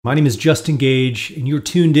My name is Justin Gage, and you're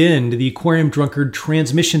tuned in to the Aquarium Drunkard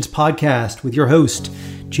Transmissions podcast with your host,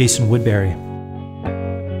 Jason Woodbury.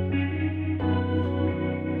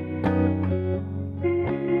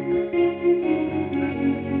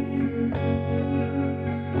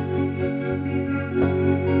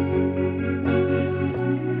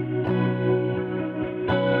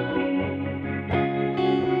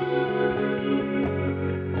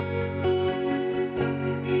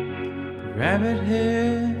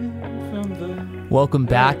 Welcome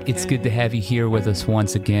back. It's good to have you here with us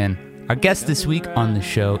once again. Our guest this week on the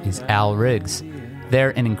show is Al Riggs.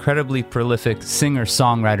 They're an incredibly prolific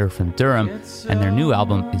singer-songwriter from Durham, and their new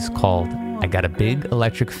album is called I Got a Big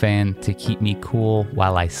Electric Fan to Keep Me Cool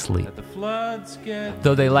While I Sleep.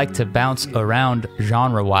 Though they like to bounce around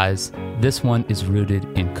genre-wise, this one is rooted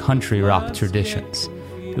in country rock traditions.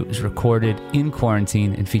 It was recorded in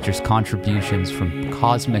quarantine and features contributions from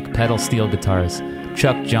cosmic pedal steel guitarist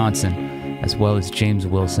Chuck Johnson, as well as James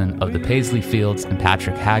Wilson of the Paisley Fields and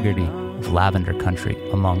Patrick Haggerty of Lavender Country,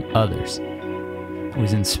 among others. It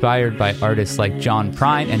was inspired by artists like John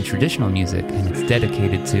Prine and traditional music, and it's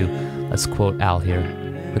dedicated to, let's quote Al here,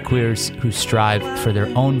 the queers who strive for their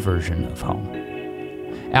own version of home.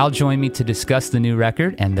 Al joined me to discuss the new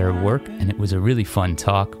record and their work, and it was a really fun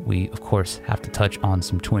talk. We, of course, have to touch on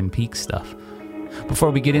some Twin Peaks stuff. Before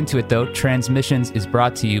we get into it, though, Transmissions is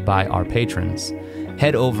brought to you by our patrons.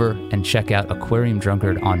 Head over and check out Aquarium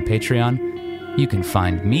Drunkard on Patreon. You can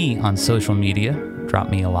find me on social media. Drop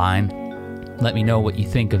me a line. Let me know what you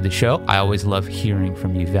think of the show. I always love hearing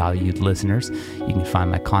from you valued listeners. You can find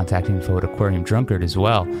my contact info at Aquarium Drunkard as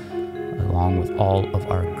well, along with all of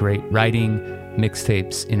our great writing,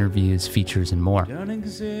 mixtapes, interviews, features, and more.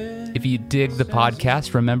 If you dig the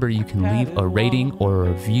podcast, remember you can leave a rating or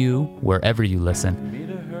a review wherever you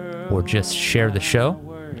listen, or just share the show.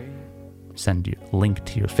 Send your link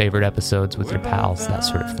to your favorite episodes with your pals, that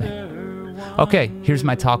sort of thing. Okay, here's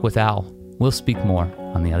my talk with Al. We'll speak more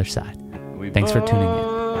on the other side. Thanks for tuning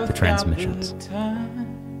in to Transmissions.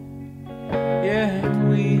 Yeah,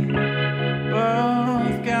 we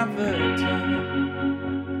both got the time.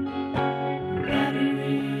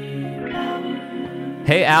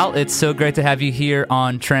 Hey Al, it's so great to have you here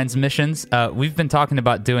on Transmissions. We've been talking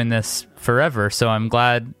about doing this forever, so I'm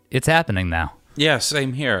glad it's happening now. Yeah,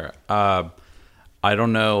 same here. I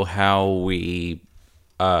don't know how we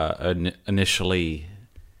initially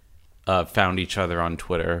found each other on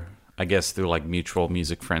Twitter. I guess through like mutual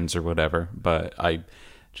music friends or whatever. But I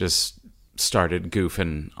just started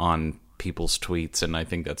goofing on people's tweets, and I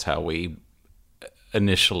think that's how we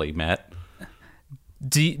initially met.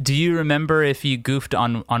 Do you remember if you goofed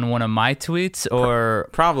on one of my tweets or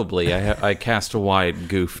probably? I cast a wide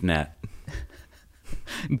goof net.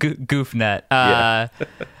 Goof net. Yeah.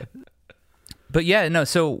 But yeah, no.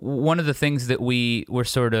 So one of the things that we were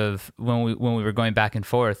sort of when we were going back and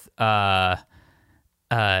forth, I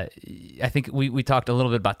think we talked a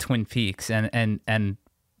little bit about Twin Peaks, and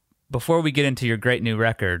before we get into your great new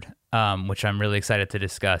record, which I'm really excited to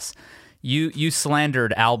discuss, you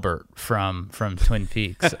slandered Albert from Twin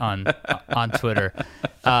Peaks on Twitter,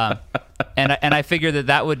 and I figure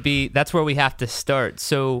that's where we have to start.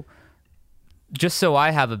 So. Just so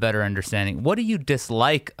I have a better understanding, what do you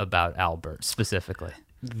dislike about Albert specifically?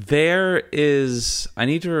 I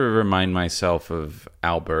need to remind myself of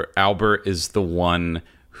Albert. Albert is the one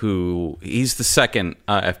he's the second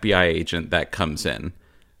FBI agent that comes in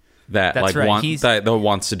that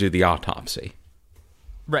wants to do the autopsy.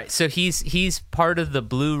 Right. So he's part of the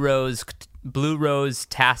Blue Rose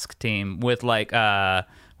task team with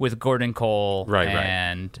Gordon Cole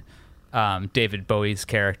and David Bowie's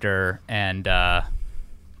character and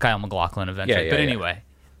Kyle MacLachlan eventually. But anyway.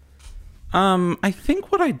 I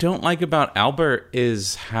think what I don't like about Albert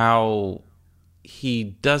is how he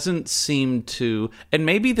doesn't seem to, and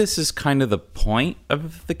maybe this is kind of the point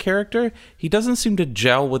of the character, he doesn't seem to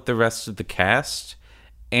gel with the rest of the cast,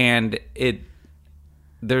 and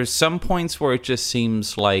there's some points where it just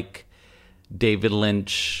seems like David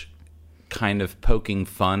Lynch kind of poking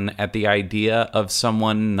fun at the idea of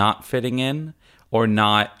someone not fitting in or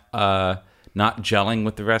not gelling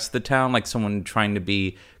with the rest of the town, like someone trying to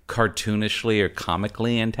be cartoonishly or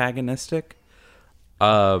comically antagonistic.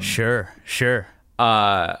 Sure.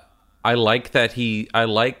 I like that I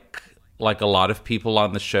like a lot of people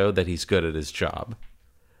on the show that he's good at his job.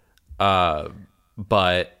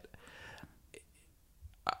 But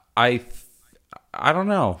I don't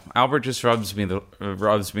know. Albert just rubs me the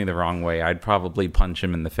wrong way. I'd probably punch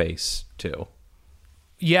him in the face too.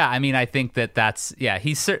 Yeah, I mean, I think that's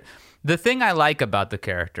he's the thing I like about the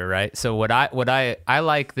character, right? So what I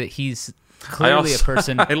like that he's clearly a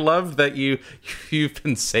person. I love that you've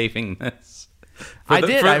been saving this. For I the,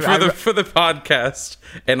 did. For the podcast,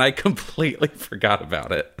 and I completely forgot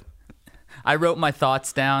about it. I wrote my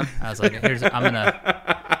thoughts down. I was like,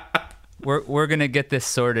 we're gonna get this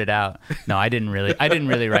sorted out. No, I didn't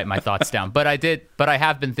really write my thoughts down, but I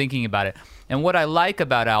have been thinking about it. And what I like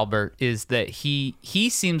about Albert is that he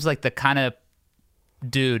seems like the kind of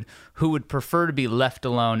dude who would prefer to be left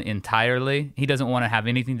alone entirely. He doesn't want to have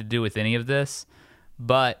anything to do with any of this,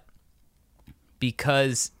 but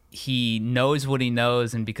because he knows what he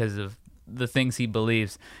knows and because of the things he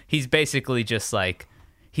believes, he's basically just like,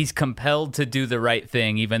 he's compelled to do the right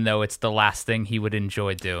thing, even though it's the last thing he would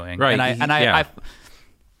enjoy doing. Right.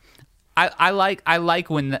 I like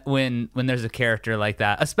when there's a character like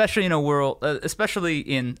that, especially in a world, especially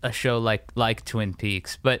in a show like Twin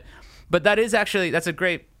Peaks. But that's a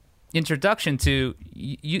great introduction to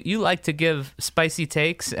you. Like to give spicy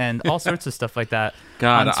takes and all sorts of stuff like that.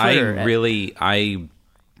 God, on Twitter.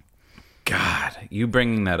 God, you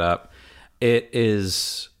bringing that up, it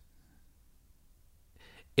is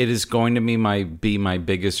going to be my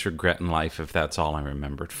biggest regret in life if that's all I'm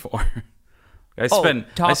remembered for. I spend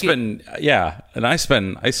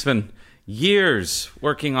years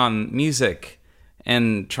working on music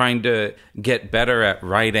and trying to get better at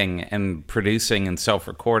writing and producing and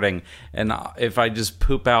self-recording. And if I just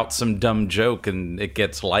poop out some dumb joke and it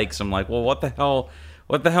gets likes, I'm like, well, what the hell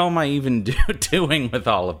am I even doing with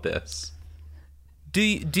all of this? Do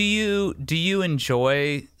you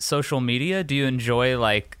enjoy social media? Do you enjoy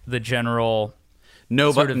like the general?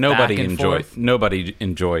 Nobody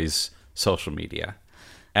enjoys social media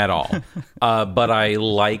at all. But I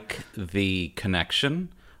like the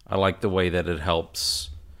connection. I like the way that it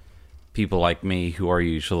helps people like me who are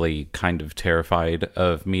usually kind of terrified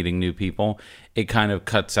of meeting new people. It kind of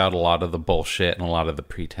cuts out a lot of the bullshit and a lot of the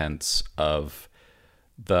pretense of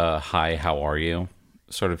the "hi, how are you"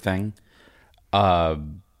 sort of thing.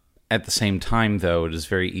 At the same time, though, it is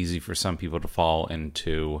very easy for some people to fall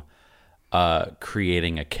into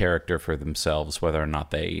creating a character for themselves, whether or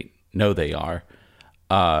not they know they are.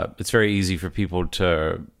 It's very easy for people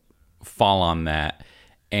to fall on that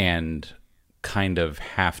and kind of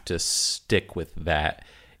have to stick with that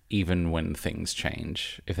even when things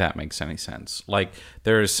change, if that makes any sense. Like,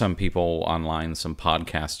 there are some people online, some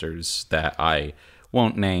podcasters that I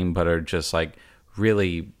won't name, but are just like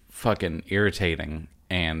really fucking irritating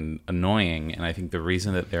and annoying. And I think the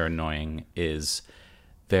reason that they're annoying is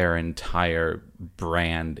their entire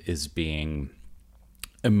brand is being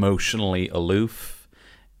emotionally aloof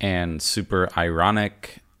and super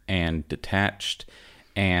ironic and detached.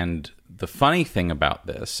 And the funny thing about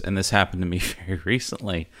this, and this happened to me very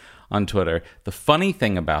recently on Twitter, the funny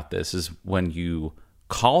thing about this is when you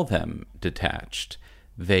call them detached,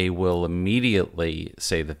 they will immediately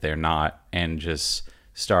say that they're not and just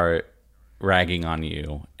start ragging on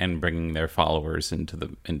you and bringing their followers into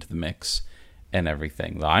the mix and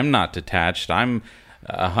everything. I'm not detached. I'm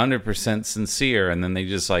 100% sincere. And then they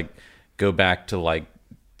just like go back to like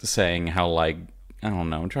saying how, like, I don't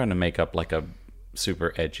know, I'm trying to make up like a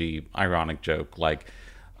super edgy, ironic joke, like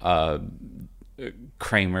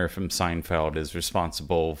Kramer from Seinfeld is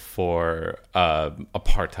responsible for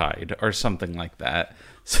apartheid or something like that.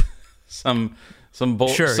 some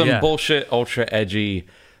bullshit, ultra edgy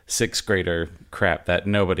sixth grader crap that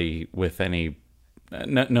nobody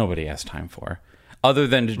has time for, other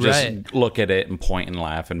than to just look at it and point and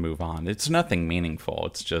laugh and move on. It's nothing meaningful.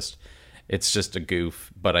 It's just a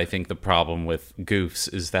goof. But I think the problem with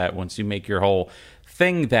goofs is that once you make your whole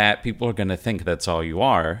thing that, people are going to think that's all you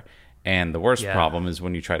are. And the worst problem is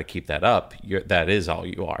when you try to keep that up, that is all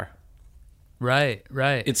you are. Right.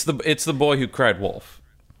 It's the boy who cried wolf.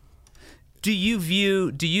 Do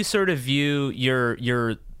you sort of view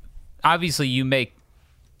your obviously you've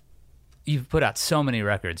put out so many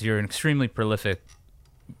records. You're an extremely prolific,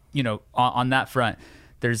 on that front.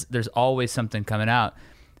 There's always something coming out.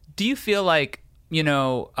 Do you feel like,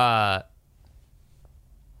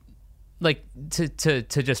 like to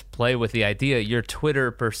just play with the idea, your Twitter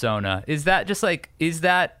persona, is that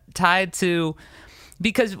tied to,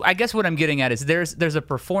 because I guess what I'm getting at is there's a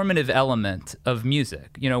performative element of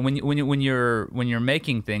music. When you're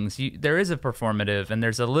making things, there is a performative, and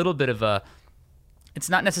there's a little bit of a, it's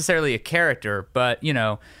not necessarily a character, but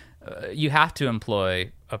you have to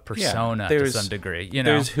employ a persona to some degree.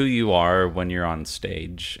 There's who you are when you're on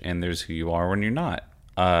stage, and there's who you are when you're not.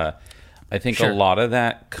 I think a lot of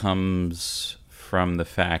that comes from the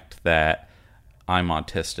fact that I'm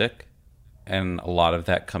autistic, and a lot of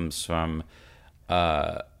that comes from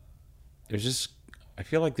I I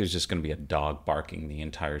feel like there's just going to be a dog barking the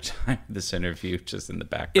entire time of this interview, just in the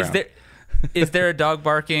background. Is there a dog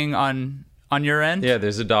barking on your end? Yeah,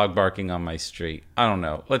 there's a dog barking on my street. I don't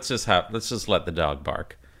know. Let's just let the dog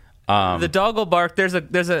bark. The dog will bark. There's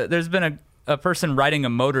been a person riding a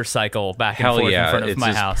motorcycle back and forth in front of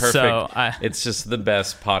my house. Perfect. So it's just the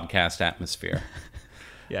best podcast atmosphere.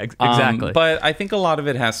 Yeah, exactly. But I think a lot of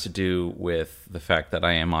it has to do with the fact that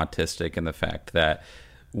I am autistic and the fact that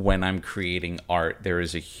when I'm creating art, there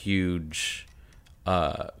is a huge...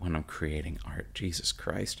 when I'm creating art, Jesus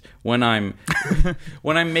Christ. When I'm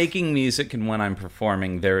making music and when I'm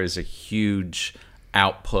performing, there is a huge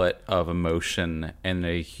output of emotion and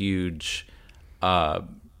a huge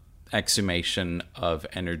exhumation of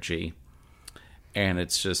energy. And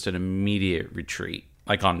it's just an immediate retreat.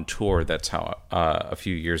 Like on tour, that's how a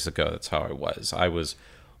few years ago, that's how I was. I was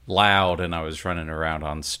loud and I was running around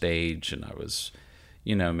on stage and I was,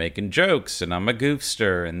 making jokes and I'm a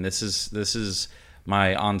goofster and this is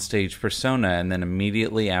my onstage persona. And then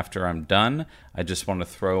immediately after I'm done, I just want to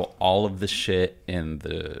throw all of the shit in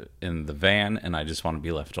the van and I just want to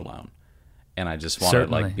be left alone. And I just want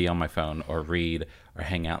to be on my phone or read or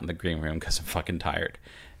hang out in the green room because I'm fucking tired.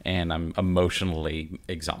 And I'm emotionally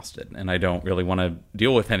exhausted, and I don't really want to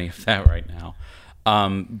deal with any of that right now.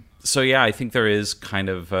 So yeah, I think there is kind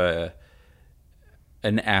of an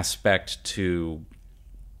aspect to...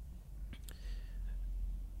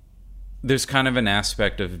 There's kind of an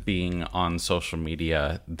aspect of being on social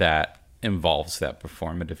media that involves that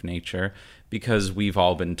performative nature, because we've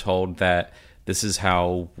all been told that this is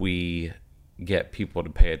how we get people to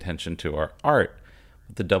pay attention to our art.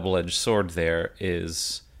 But the double-edged sword there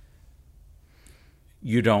is...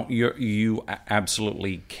 You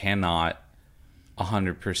absolutely cannot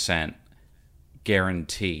 100%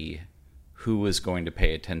 guarantee who is going to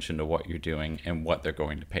pay attention to what you're doing and what they're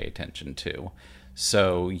going to pay attention to.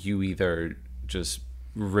 So you either just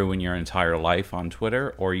ruin your entire life on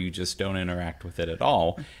Twitter or you just don't interact with it at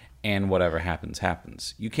all, and whatever happens,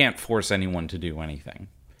 happens. You can't force anyone to do anything.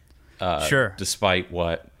 Sure. Despite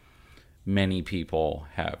what many people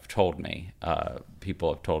have told me.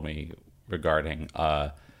 People have told me regarding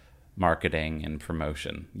marketing and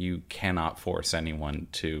promotion. You cannot force anyone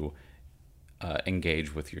to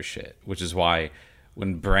engage with your shit, which is why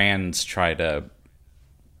when brands try to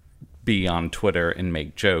be on Twitter and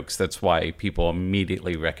make jokes, that's why people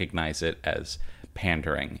immediately recognize it as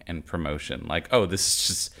pandering and promotion. Like, oh, this is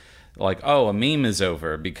just like, oh, a meme is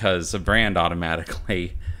over because a brand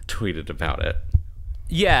automatically tweeted about it.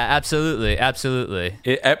 Yeah, absolutely. Absolutely.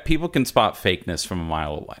 People can spot fakeness from a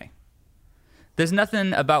mile away. There's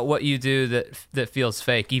nothing about what you do that feels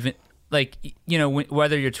fake, even like,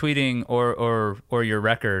 whether you're tweeting or your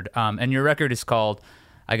record. And your record is called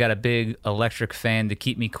 "I Got a Big Electric Fan to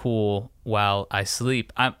Keep Me Cool While I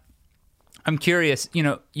Sleep." I'm curious.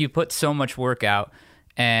 You put so much work out,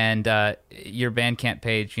 and your Bandcamp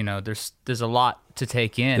page. There's a lot to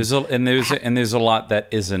take in. There's a lot that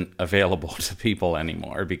isn't available to people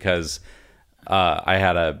anymore because I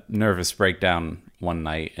had a nervous breakdown one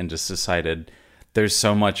night and just decided there's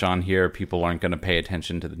so much on here, people aren't going to pay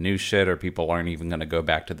attention to the new shit, or people aren't even going to go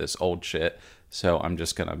back to this old shit. So I'm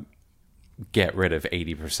just going to get rid of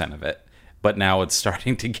 80% of it. But now it's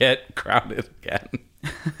starting to get crowded again.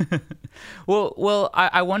 Well,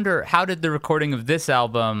 I wonder, how did the recording of this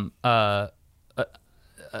album, I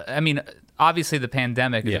mean, obviously the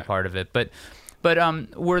pandemic is a part of it, but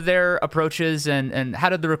were there approaches and how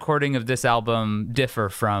did the recording of this album differ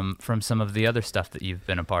from some of the other stuff that you've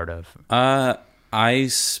been a part of? I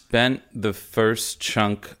spent the first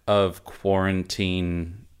chunk of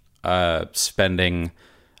quarantine spending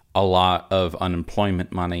a lot of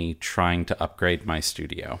unemployment money trying to upgrade my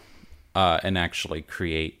studio and actually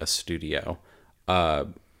create a studio.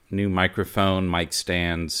 New microphone, mic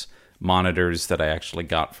stands, monitors that I actually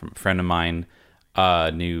got from a friend of mine,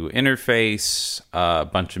 new interface, a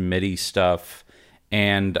bunch of MIDI stuff,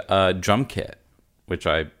 and a drum kit, which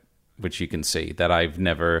you can see that I've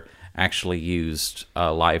never actually used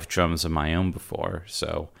live drums of my own before.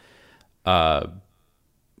 So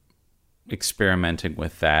experimenting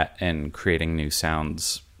with that and creating new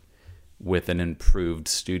sounds with an improved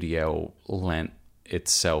studio lent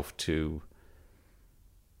itself to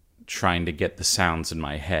trying to get the sounds in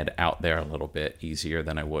my head out there a little bit easier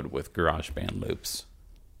than I would with GarageBand loops.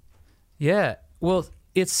 Yeah. Well,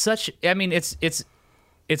 it's a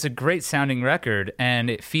great sounding record, and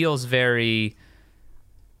it feels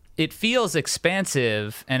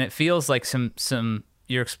expansive, and it feels like some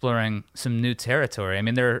you're exploring some new territory. I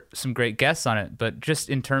mean, there are some great guests on it, but just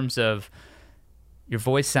in terms of your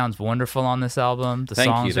voice sounds wonderful on this album. The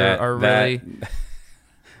songs are really...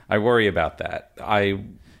 I worry about that. I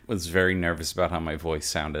was very nervous about how my voice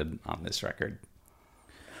sounded on this record.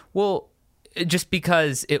 Well, just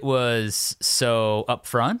because it was so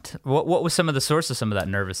upfront, what was some of the source of some of that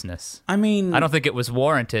nervousness? I mean, I don't think it was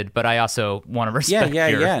warranted, but I also want to respect.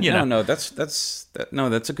 No,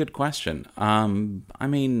 that's a good question. I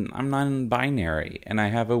mean, I'm non-binary, and I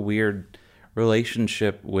have a weird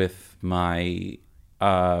relationship with my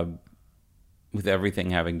with everything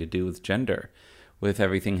having to do with gender, with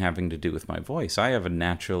everything having to do with my voice. I have a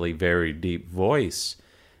naturally very deep voice.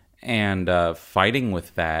 And fighting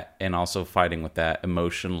with that, and also fighting with that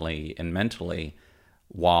emotionally and mentally,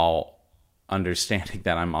 while understanding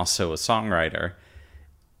that I'm also a songwriter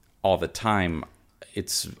all the time,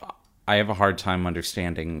 I have a hard time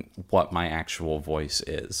understanding what my actual voice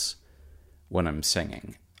is when I'm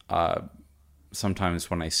singing.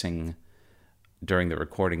 Sometimes when I sing during the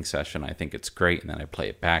recording session, I think it's great, and then I play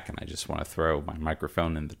it back, and I just want to throw my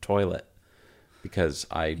microphone in the toilet because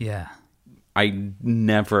I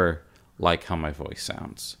never like how my voice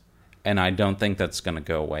sounds, and I don't think that's going to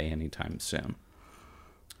go away anytime soon.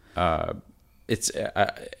 It's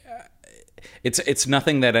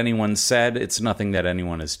nothing that anyone said. It's nothing that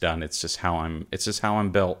anyone has done. It's just how I'm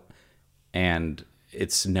built, and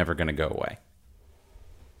it's never going to go away.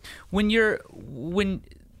 When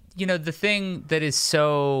the thing that is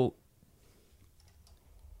so,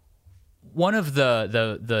 one of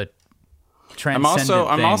the I'm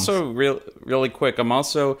also really quick. I'm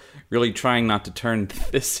also really trying not to turn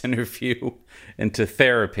this interview into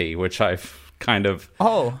therapy, which I've kind of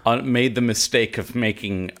made the mistake of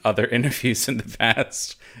making other interviews in the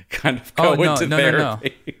past kind of go into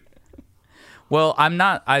therapy. No. Well,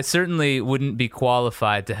 I certainly wouldn't be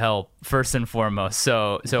qualified to help, first and foremost.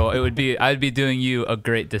 So I'd be doing you a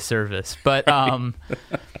great disservice. But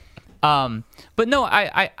but no,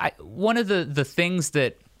 I one of the things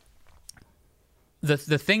that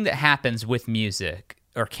the thing that happens with music,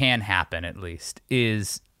 or can happen at least,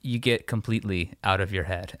 is you get completely out of your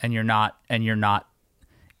head, and you're not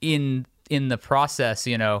in the process.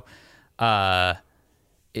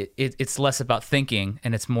 It's less about thinking,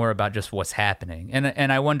 and it's more about just what's happening.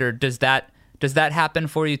 And I wonder, does that happen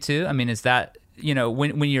for you too? I mean, is that,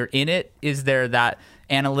 when you're in it, is there that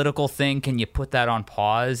analytical thing? Can you put that on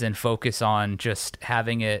pause and focus on just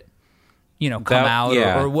having it, come out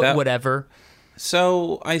or whatever?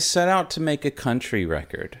 So I set out to make a country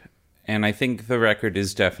record, and I think the record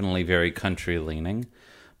is definitely very country leaning.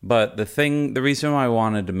 But the reason why I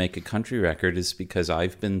wanted to make a country record is because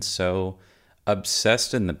I've been so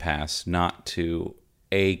obsessed in the past not to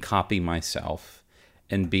A, copy myself,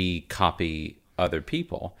 and B, copy other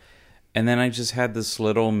people. And then I just had this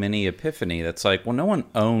little mini epiphany that's like, well, no one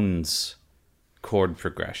owns chord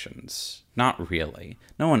progressions. Not really.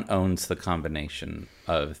 No one owns the combination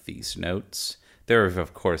of these notes. There are,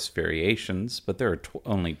 of course, variations, but there are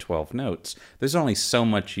only 12 notes. There's only so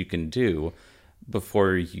much you can do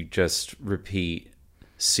before you just repeat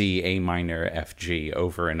C, A minor, F, G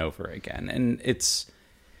over and over again. And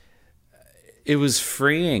it was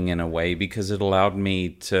freeing in a way, because it allowed me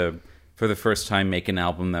to, for the first time, make an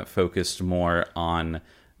album that focused more on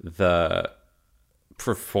the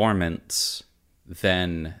performance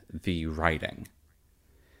than the writing.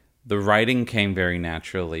 The writing came very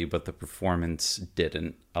naturally, but the performance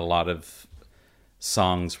didn't. A lot of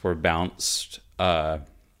songs were bounced over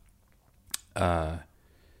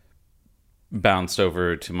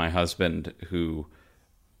to my husband, who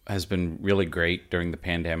has been really great during the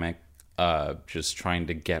pandemic, just trying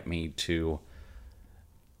to get me to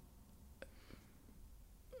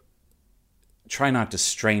try not to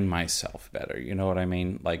strain myself better. You know what I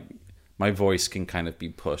mean? Like, my voice can kind of be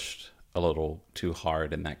pushed a little too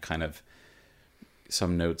hard, and that kind of,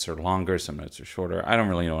 some notes are longer, some notes are shorter. I don't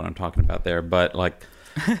really know what I'm talking about there, but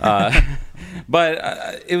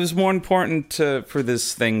it was more important for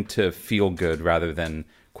this thing to feel good rather than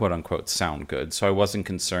quote unquote sound good. So I wasn't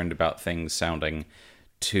concerned about things sounding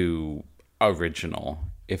too original,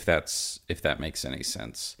 if that makes any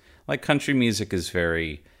sense. Like, country music is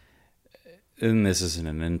very, and this isn't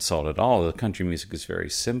an insult at all, the country music is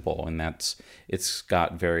very simple, and it's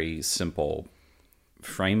got very simple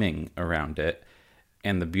framing around it.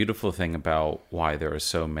 And the beautiful thing about why there are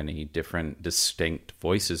so many different distinct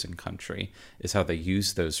voices in country is how they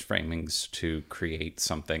use those framings to create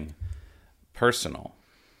something personal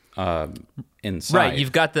inside. Right,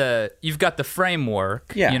 you've got the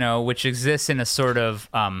framework, which exists in a sort of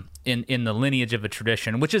in the lineage of a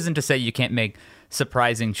tradition, which isn't to say you can't make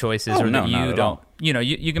surprising choices or that you don't. You know,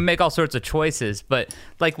 you can make all sorts of choices, but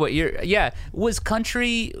like what was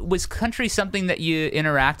country something that you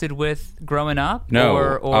interacted with growing up? No,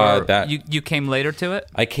 or you came later to it?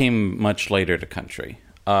 I came much later to country.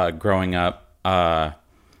 Growing up,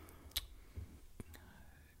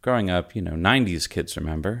 90s kids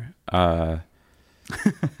remember.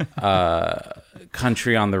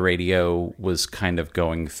 Country on the radio was kind of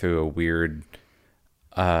going through a weird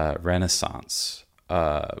renaissance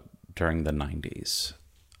during the 90s.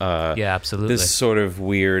 Yeah, absolutely. This sort of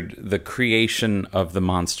weird, the creation of the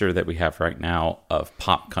monster that we have right now of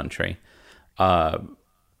pop country. My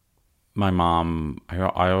mom,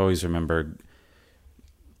 I always remember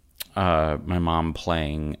my mom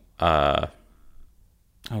playing, oh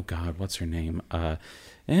God, what's her name?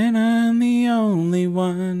 And I'm the only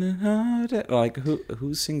one. Like,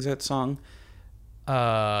 who sings that song?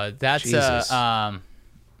 That's Jesus. And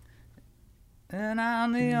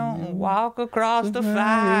I'm the only walk across the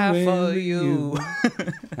fire for you.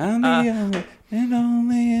 I'm the only and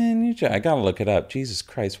only in your I gotta look it up. Jesus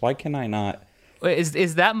Christ, why can I not? Wait,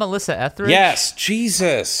 is that Melissa Etheridge? Yes,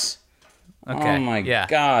 Jesus. Okay. Oh my yeah.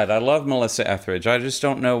 God, I love Melissa Etheridge. I just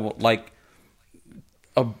don't know, like,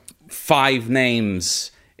 5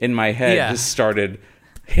 names in my head just started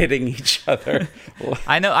hitting each other.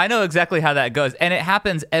 I know exactly how that goes, and it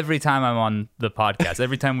happens every time I'm on the podcast.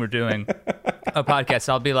 Every time we're doing a podcast,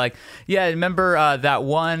 I'll be like, "Yeah, remember that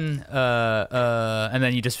one?" And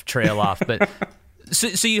then you just trail off. But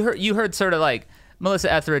so you heard sort of like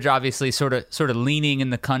Melissa Etheridge, obviously, sort of leaning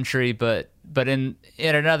in the country, but in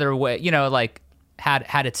another way, you know, like.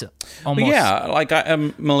 Had its almost... Yeah, like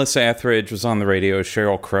Melissa Etheridge was on the radio.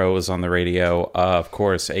 Sheryl Crow was on the radio. Of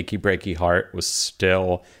course, Achy Breaky Heart was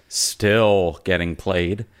still getting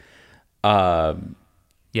played.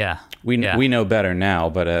 Yeah. We know better now,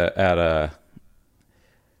 but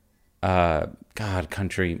God,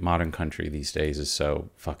 modern country these days is so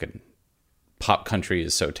fucking... Pop country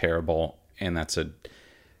is so terrible, and that's a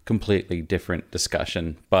completely different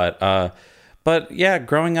discussion. But yeah,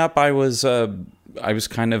 growing up, I was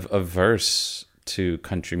kind of averse to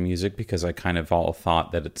country music because I kind of all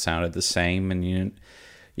thought that it sounded the same. And, you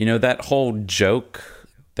know, that whole joke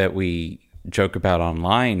that we joke about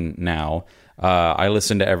online now, I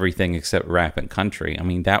listen to everything except rap and country. I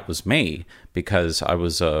mean, that was me because I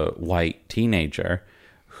was a white teenager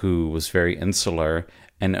who was very insular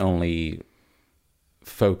and only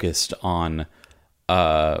focused on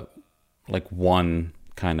like one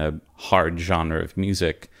kind of hard genre of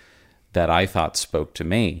music that I thought spoke to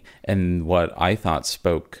me. And what I thought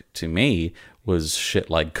spoke to me was shit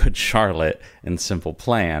like Good Charlotte and Simple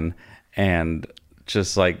Plan and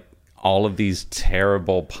just like all of these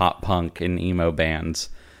terrible pop punk and emo bands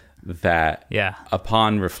that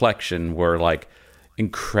upon reflection were like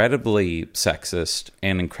incredibly sexist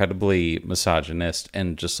and incredibly misogynist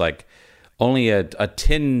and just like only a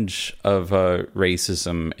tinge of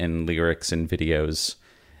racism in lyrics and videos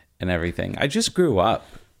and everything. I just grew up,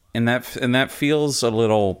 and that feels a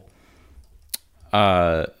little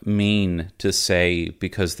mean to say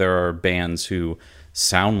because there are bands who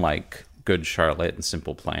sound like Good Charlotte and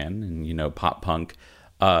Simple Plan and, you know, pop punk,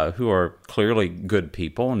 who are clearly good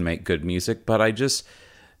people and make good music. But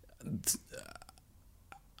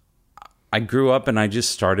I grew up and I just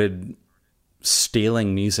started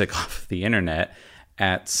stealing music off the internet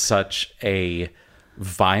at such a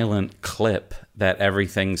violent clip that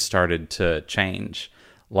everything started to change.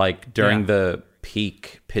 Like during the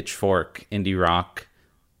peak Pitchfork indie rock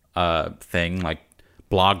thing, like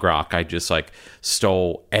blog rock, I just like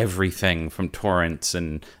stole everything from torrents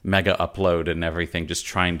and Mega Upload and everything, just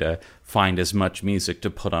trying to find as much music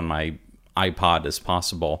to put on my iPod as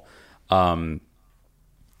possible. And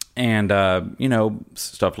you know,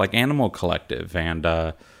 stuff like Animal Collective and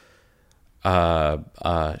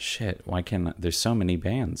shit, why can't there's so many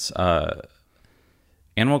bands.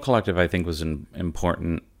 Animal Collective, I think, was an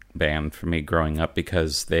important band for me growing up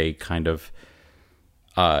because they kind of,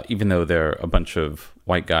 even though they're a bunch of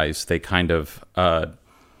white guys, they kind of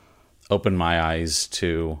opened my eyes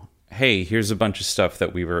to, hey, here's a bunch of stuff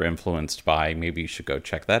that we were influenced by. Maybe you should go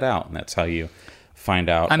check that out. And that's how you find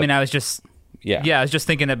out. I mean, I was just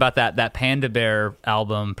thinking about that Panda Bear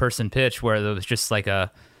album, Person Pitch, where there was just like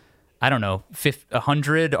a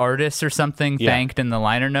 100 artists or something thanked in the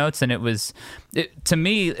liner notes, and to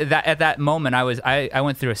me that at that moment I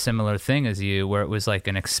went through a similar thing as you, where it was like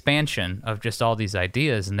an expansion of just all these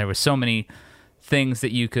ideas, and there were so many things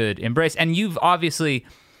that you could embrace. And you've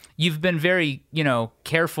been very, you know,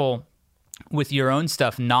 careful with your own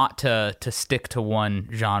stuff not to stick to one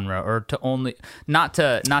genre, or to only not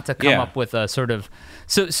to come up with a sort of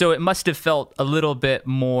so it must have felt a little bit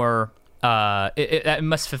more it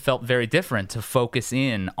must have felt very different to focus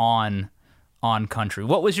in on country.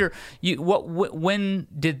 What was when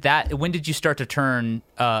did you start to turn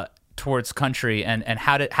towards country, and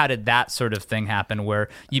how did that sort of thing happen, where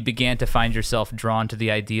you began to find yourself drawn to the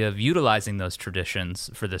idea of utilizing those traditions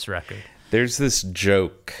for this record? There's this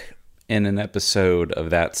joke in an episode of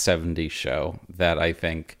That 70s Show that I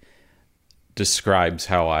think describes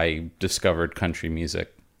how I discovered country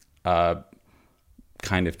music, kind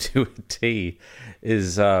of to a T,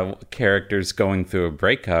 is characters going through a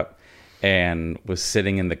breakup and was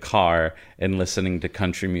sitting in the car and listening to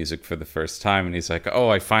country music for the first time. And he's like, oh,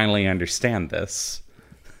 I finally understand this.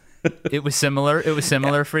 It was similar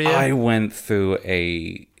for you? I went through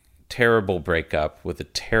a terrible breakup with a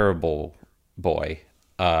terrible boy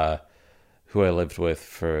who I lived with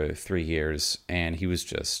for 3 years. And he was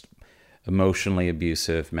just emotionally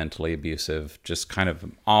abusive, mentally abusive, just kind of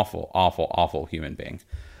an awful human being.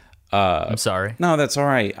 I'm sorry. No, that's all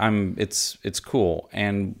right. It's cool.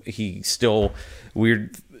 And he still,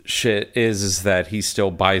 weird shit is that he still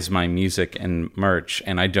buys my music and merch,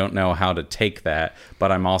 and I don't know how to take that, but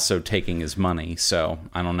I'm also taking his money, so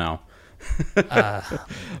I don't know.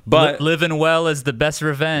 But living well is the best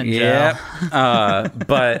revenge. Yeah.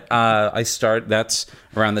 That's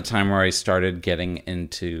around the time where I started getting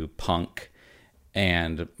into punk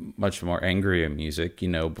and much more angrier music,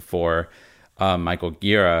 before Michael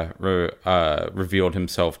Gira revealed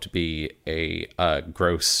himself to be a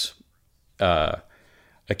gross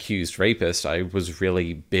accused rapist. I was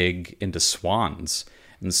really big into Swans.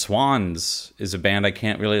 And Swans is a band I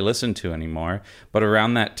can't really listen to anymore. But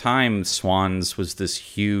around that time, Swans was this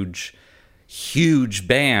huge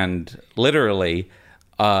band, literally,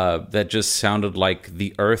 that just sounded like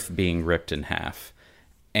the earth being ripped in half.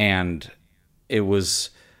 And it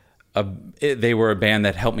was... they were a band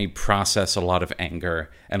that helped me process a lot of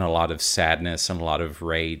anger and a lot of sadness and a lot of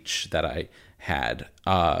rage that I had.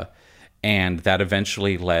 And that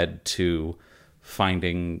eventually led to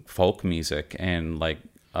finding folk music and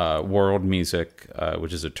world music,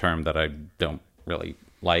 which is a term that I don't really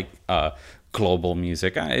like, global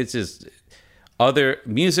music. It's just other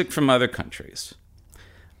music from other countries.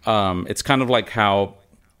 It's kind of like how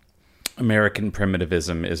American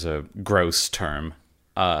primitivism is a gross term.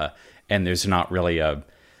 And there's not really a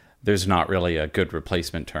good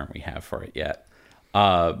replacement term we have for it yet.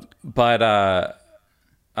 But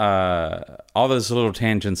all those little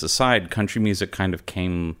tangents aside, country music kind of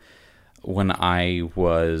came when I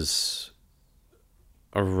was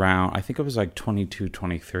around, I think it was like 22,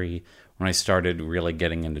 23, when I started really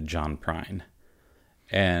getting into John Prine.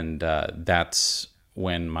 And that's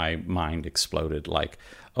when my mind exploded, like,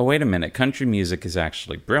 oh, wait a minute, country music is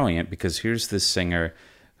actually brilliant, because here's this singer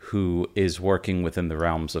who is working within the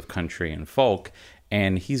realms of country and folk,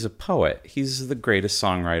 and he's a poet. He's the greatest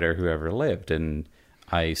songwriter who ever lived, and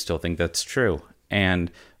I still think that's true.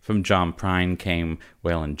 And from John Prine came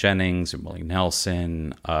Waylon Jennings and Willie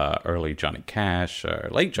Nelson, early Johnny Cash, or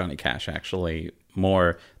late Johnny Cash, actually,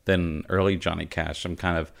 more than early Johnny Cash. I'm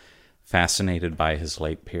kind of fascinated by his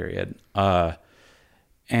late period.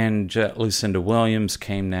 And Lucinda Williams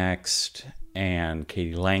came next, and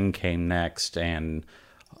Katie Lang came next, and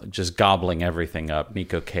just gobbling everything up.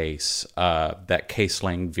 Nico Case, that Case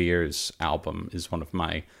Lang Veers album is one of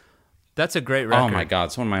my... That's a great record. Oh my God,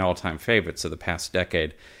 it's one of my all-time favorites of the past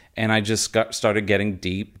decade. And I just started getting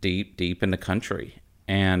deep into country.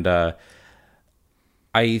 And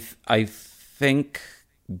I think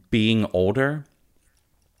being older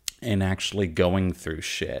and actually going through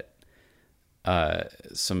shit,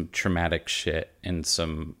 some traumatic shit and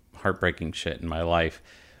some heartbreaking shit in my life,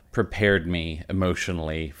 prepared me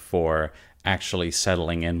emotionally for actually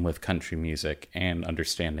settling in with country music and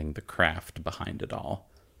understanding the craft behind it all.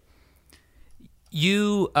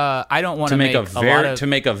 I don't want to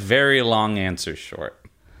make a very long answer short.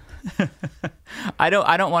 I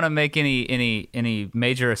don't want to make any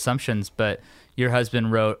major assumptions, but your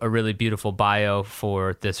husband wrote a really beautiful bio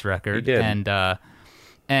for this record. He did.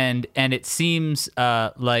 And it seems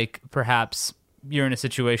like perhaps you're in a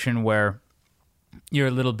situation where you're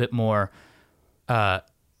a little bit more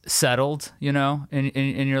settled,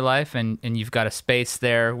 in your life, and you've got a space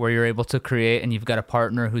there where you're able to create, and you've got a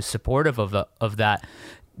partner who's supportive of that.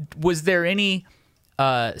 Was there any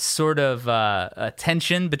sort of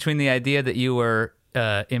tension between the idea that you were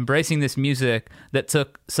embracing this music that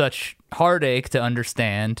took such heartache to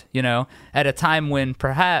understand, at a time when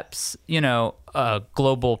perhaps,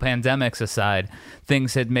 global pandemics aside,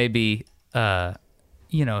 things had maybe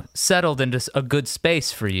settled into a good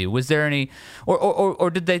space for you. Was there any, or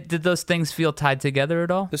did those things feel tied together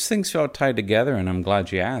at all? Those things feel tied together, and I'm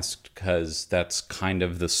glad you asked, because that's kind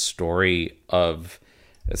of the story of,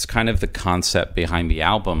 it's kind of the concept behind the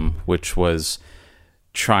album, which was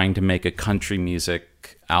trying to make a country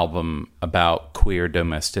music album about queer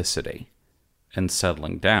domesticity and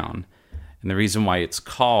settling down. And the reason why it's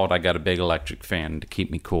called I Got a Big Electric Fan to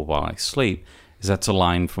Keep Me Cool While I Sleep is that's a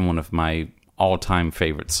line from one of my all-time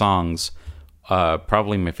favorite songs,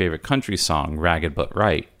 probably my favorite country song, Ragged But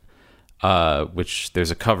Right, which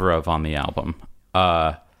there's a cover of on the album.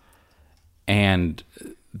 And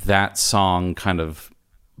that song kind of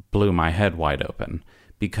blew my head wide open,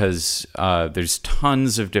 because there's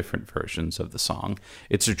tons of different versions of the song.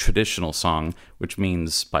 It's a traditional song, which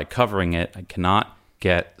means by covering it, I cannot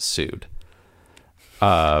get sued.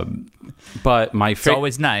 But my it's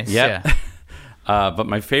always nice. Yep. Yeah. But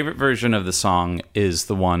my favorite version of the song is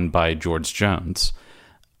the one by George Jones.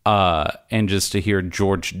 And just to hear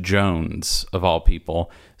George Jones, of all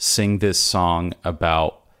people, sing this song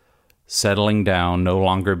about settling down, no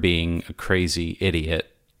longer being a crazy idiot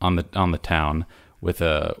on the town, with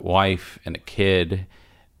a wife and a kid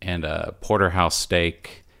and a porterhouse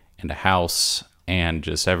steak and a house, and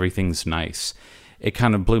just everything's nice. It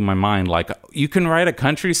kind of blew my mind. Like, you can write a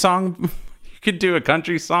country song. Could do a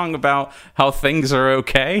country song about how things are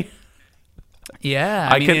okay.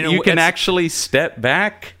 Yeah, you can actually step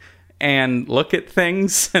back and look at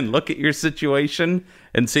things and look at your situation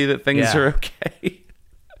and see that things are okay.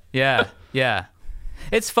 Yeah.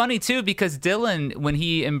 It's funny too, because Dylan, when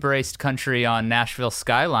he embraced country on Nashville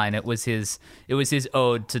Skyline, it was his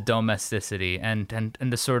ode to domesticity and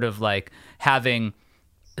the sort of like having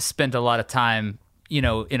spent a lot of time,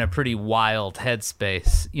 in a pretty wild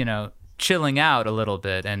headspace, chilling out a little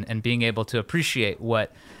bit and being able to appreciate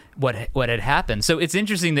what had happened. So it's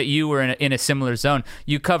interesting that you were in a similar zone.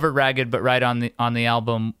 You covered Ragged But Right on the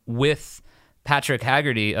album with Patrick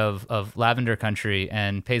Haggerty of Lavender Country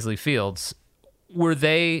and Paisley Fields. Were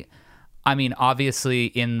they, obviously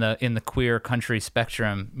in the queer country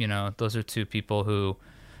spectrum, those are two people who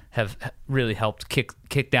have really helped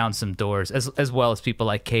kick down some doors, as well as people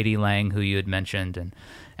like Katie Lang, who you had mentioned,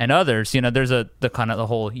 and others. There's the kind of the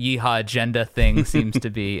whole yeehaw agenda thing seems to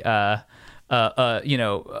be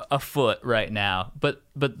afoot right now. But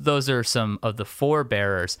those are some of the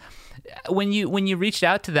forebearers. When you reached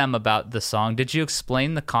out to them about the song, did you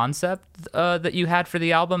explain the concept that you had for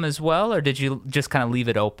the album as well, or did you just kind of leave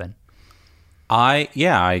it open? I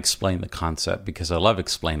explained the concept because I love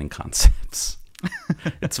explaining concepts.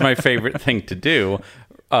 It's my favorite thing to do.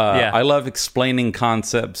 I love explaining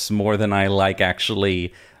concepts more than I like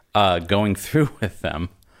actually going through with them.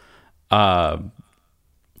 They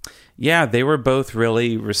were both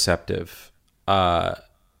really receptive,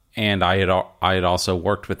 and I had also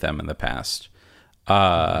worked with them in the past.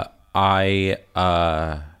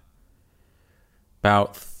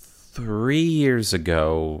 About 3 years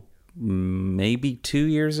ago, maybe 2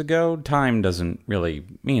 years ago. Time doesn't really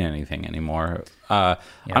mean anything anymore.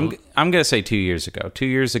 I'm gonna say 2 years ago. 2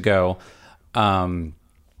 years ago, I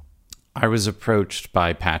was approached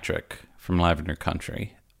by Patrick from Lavender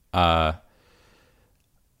Country. I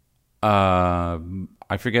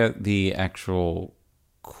forget the actual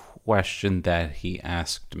question that he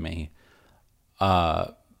asked me.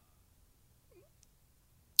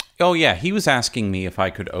 He was asking me if I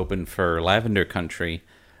could open for Lavender Country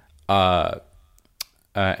at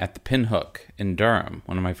the Pinhook in Durham,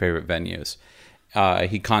 one of my favorite venues.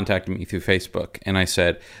 He contacted me through Facebook, and I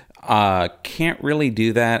said, can't really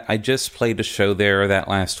do that. I just played a show there that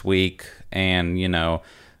last week, and,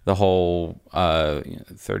 the whole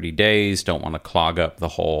 30 days, don't want to clog up the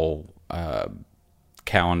whole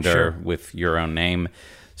calendar with your own name.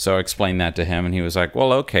 So I explained that to him, and he was like,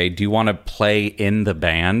 well, okay, do you want to play in the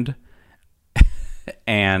band?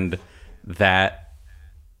 And that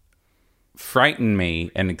frightened me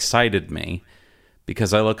and excited me,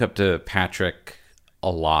 because I look up to Patrick a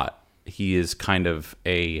lot. He is kind of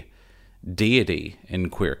a deity in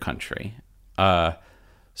queer country.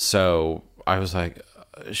 So I was like,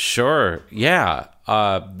 sure, yeah.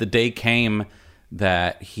 The day came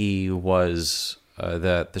that he was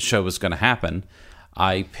that the show was going to happen.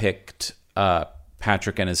 I picked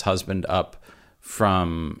Patrick and his husband up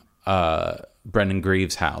from Brendan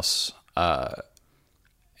Greaves' house,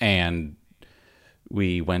 and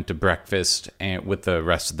we went to breakfast with the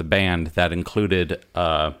rest of the band. That included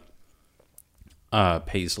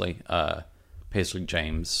Paisley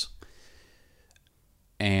James,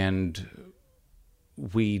 and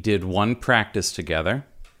we did one practice together,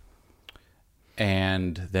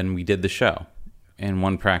 And then we did the show. And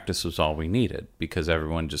one practice was all we needed because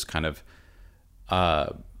everyone just kind of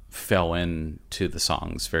fell into the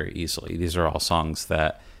songs very easily. These are all songs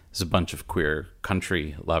that there's a bunch of queer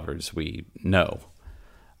country lovers we know.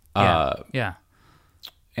 Yeah.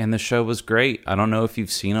 And the show was great. I don't know if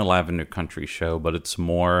you've seen a Lavender Country show, but it's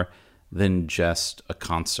more than just a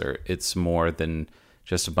concert. It's more than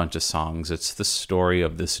just a bunch of songs. It's the story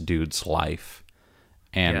of this dude's life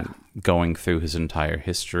and going through his entire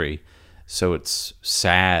history. So it's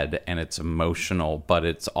sad and it's emotional, but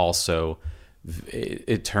it's also,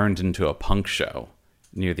 it turned into a punk show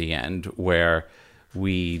near the end where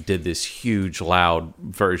we did this huge, loud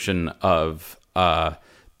version of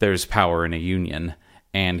There's Power in a Union.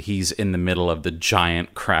 And he's in the middle of the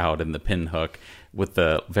giant crowd in the Pinhook with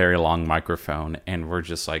the very long microphone. And we're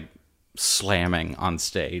just like slamming on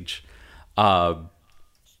stage. And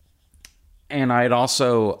I'd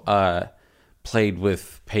also played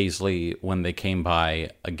with Paisley when they came by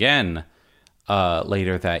again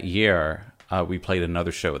later that year. We played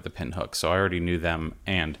another show at the Pinhook. So I already knew them.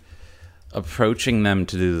 And approaching them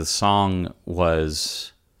to do the song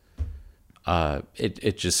was...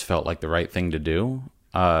 it just felt like the right thing to do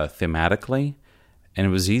thematically, and it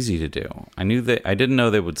was easy to do. I didn't know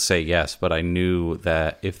they would say yes, but I knew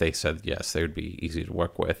that if they said yes, they would be easy to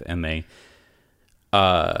work with. And they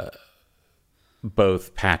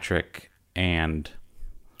both Patrick and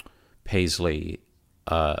Paisley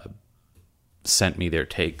sent me their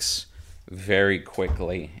takes very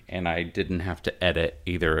quickly, and I didn't have to edit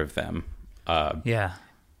either of them.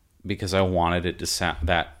 Because I wanted it to sound,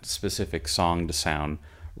 that specific song to sound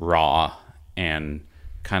raw and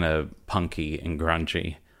kind of punky and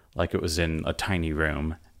grungy, like it was in a tiny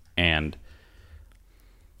room. And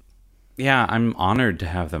yeah, I'm honored to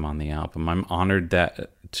have them on the album. I'm honored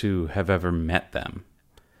to have ever met them.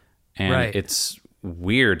 And it's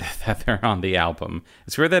weird that they're on the album.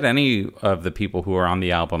 It's weird that any of the people who are on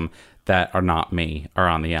the album that are not me are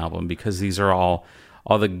on the album, because these are all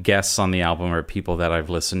the guests on the album are people that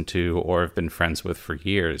I've listened to or have been friends with for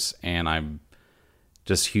years, and I'm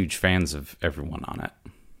just huge fans of everyone on it.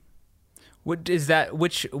 What is that?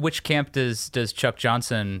 Which camp does Chuck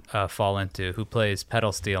Johnson fall into? Who plays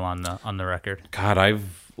pedal steel on the record? God,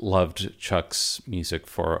 I've loved Chuck's music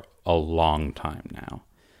for a long time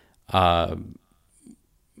now.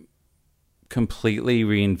 Completely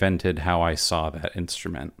reinvented how I saw that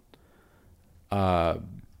instrument. I'm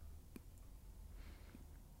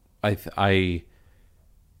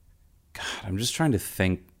just trying to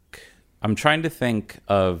think. I'm trying to think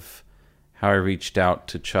of how I reached out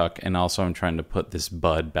to Chuck, and also I'm trying to put this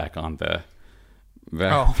bud back on the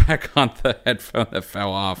back on the headphone that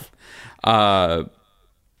fell off.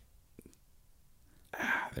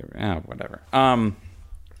 Whatever.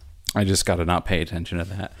 I just got to not pay attention to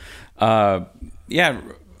that.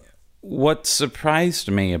 What surprised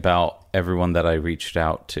me about everyone that I reached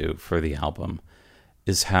out to for the album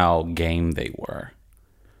is how game they were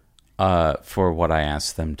for what I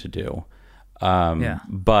asked them to do.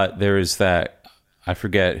 But there is that, I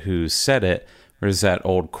forget who said it, there's that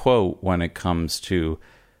old quote when it comes to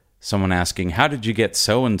someone asking, how did you get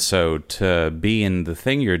so-and-so to be in the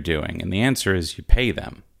thing you're doing? And the answer is you pay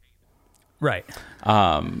them. Right.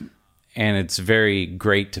 And it's very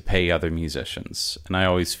great to pay other musicians. And I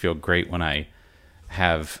always feel great when I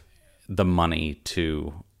have the money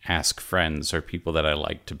to ask friends or people that I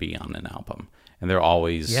like to be on an album. And they're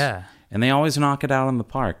always... Yeah. And they always knock it out in the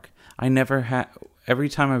park. I never had... Every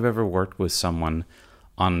time I've ever worked with someone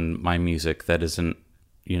on my music that isn't,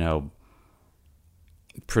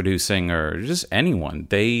 producing or just anyone,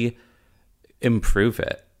 they improve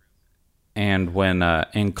it. And when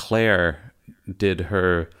and Claire did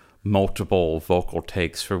her multiple vocal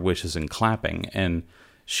takes for Wishes and Clapping, and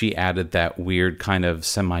she added that weird kind of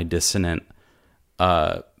semi-dissonant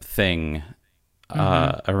thing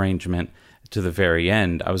arrangement to the very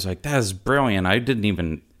end, I was like, that is brilliant. I didn't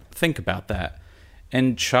even think about that.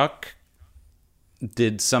 And Chuck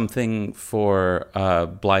did something for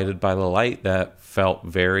Blighted by the Light that felt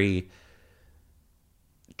very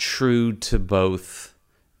true to both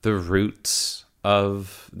the roots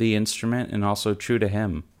of the instrument and also true to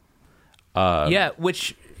him.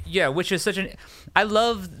 Which is such an... I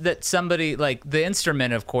love that somebody, like, the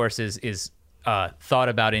instrument, of course, is thought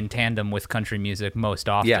about in tandem with country music most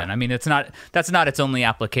often. Yeah. I mean, that's not its only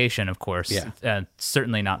application, of course. Yeah.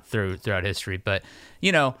 Certainly not throughout history. But,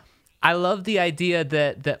 I love the idea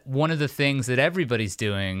that one of the things that everybody's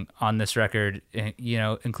doing on this record,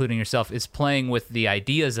 including yourself, is playing with the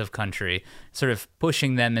ideas of country, sort of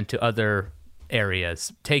pushing them into other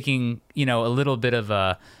areas, taking, a little bit of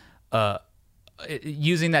a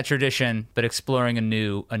using that tradition, but exploring a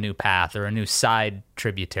new path or a new side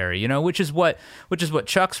tributary, you know, which is what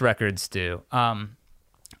Chuck's records do. On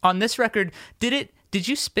this record, did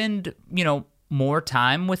you spend, you know, more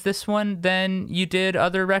time with this one than you did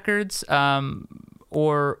other records?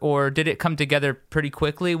 Or did it come together pretty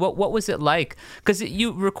quickly? What was it like? Because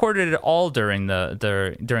you recorded it all during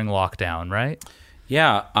during lockdown, right?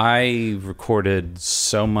 Yeah, I recorded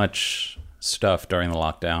so much stuff during the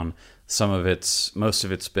lockdown. Most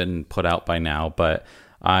of it's been put out by now, but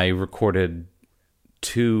I recorded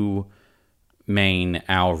 2 main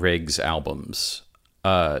Al Riggs albums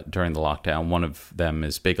during the lockdown. One of them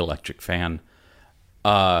is Big Electric Fan.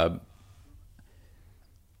 I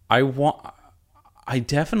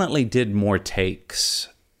definitely did more takes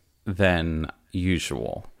than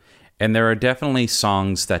usual. And there are definitely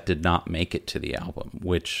songs that did not make it to the album,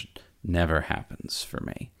 which never happens for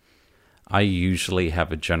me. I usually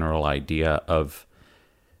have a general idea of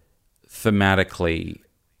thematically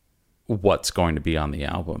what's going to be on the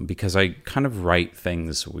album because I kind of write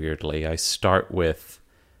things weirdly. I start with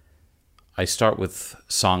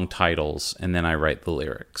song titles and then I write the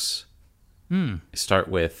lyrics. I start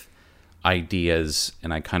with ideas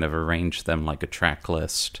and I kind of arrange them like a track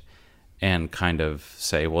list and kind of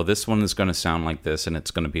say, well, this one is going to sound like this and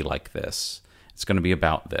it's going to be like this. It's going to be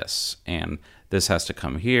about this. And this has to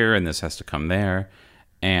come here and this has to come there.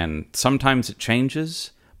 And sometimes it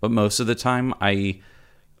changes, but most of the time I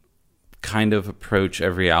kind of approach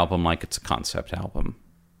every album like it's a concept album.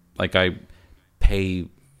 Like I pay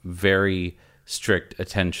very strict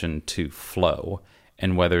attention to flow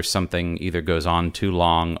and whether something either goes on too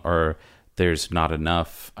long or there's not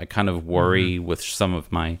enough. I kind of worry with some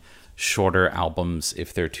of my shorter albums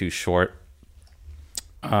if they're too short.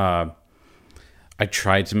 I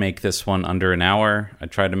tried to make this one under an hour. I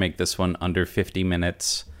tried to make this one under 50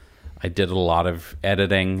 minutes. I did a lot of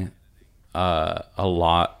editing, a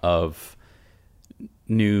lot of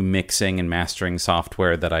new mixing and mastering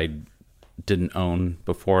software that I didn't own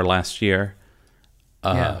before last year.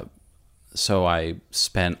 So I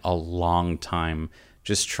spent a long time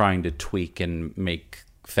just trying to tweak and make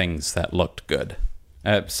things that looked good,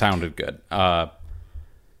 sounded good.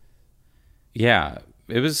 Yeah,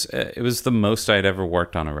 it was the most I'd ever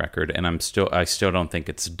worked on a record, and I still don't think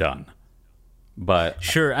it's done. But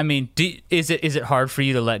sure, I mean, is it hard for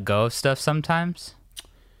you to let go of stuff sometimes?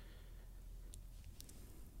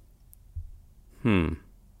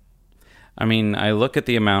 I mean, I look at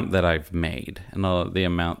the amount that I've made and the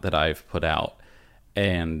amount that I've put out,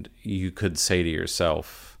 and you could say to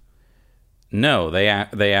yourself, no, they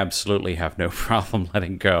absolutely have no problem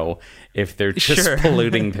letting go if they're just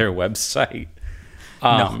polluting their website.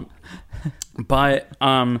 No. But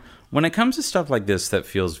when it comes to stuff like this that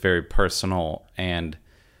feels very personal and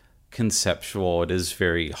conceptual, it is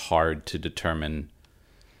very hard to determine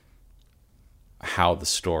how the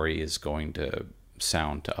story is going to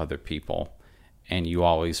sound to other people. And you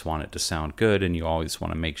always want it to sound good, and you always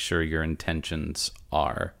want to make sure your intentions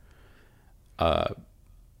are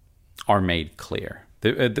made clear.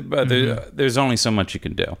 There's only so much you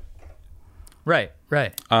can do. Right.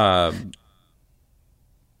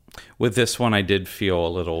 With this one, I did feel a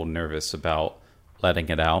little nervous about letting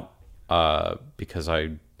it out because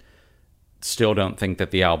I still don't think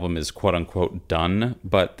that the album is quote-unquote done,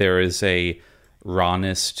 but there is a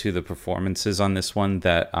rawness to the performances on this one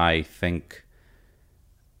that I think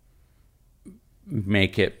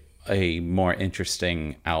make it a more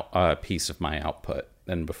interesting piece of my output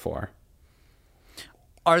than before.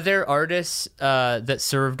 Are there artists that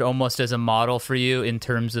served almost as a model for you in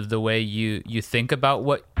terms of the way you think about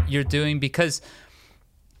what you're doing? Because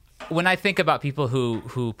when I think about people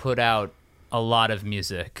who put out a lot of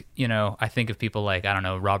music, you know, I think of people like, I don't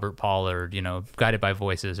know, Robert Pollard, you know, Guided by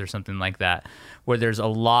Voices or something like that, where there's a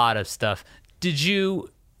lot of stuff. Did you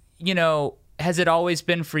know, has it always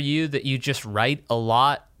been for you that you just write a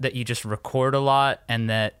lot, that you just record a lot, and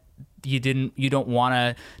that you don't want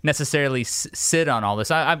to necessarily sit on all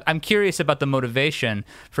this? I'm curious about the motivation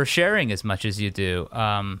for sharing as much as you do,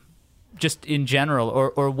 just in general,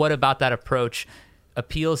 or what about that approach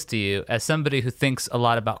appeals to you as somebody who thinks a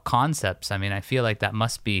lot about concepts. I mean, I feel like that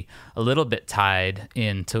must be a little bit tied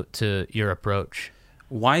into your approach.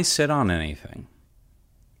 Why sit on anything?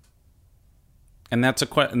 And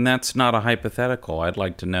that's not a hypothetical. I'd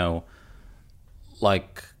like to know,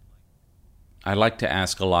 like, I like to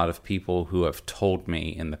ask a lot of people who have told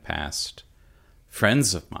me in the past,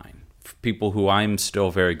 friends of mine, people who I'm still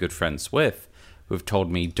very good friends with, who have told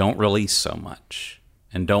me, don't release so much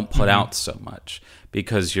and don't put out so much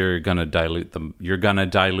because you're going to dilute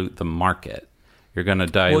the market. You're going to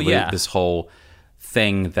dilute this whole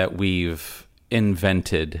thing that we've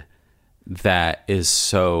invented that is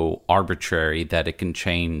so arbitrary that it can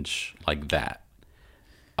change like that.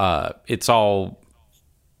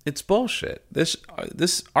 It's bullshit. This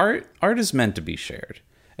art is meant to be shared,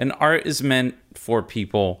 and art is meant for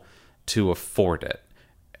people to afford it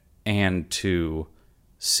and to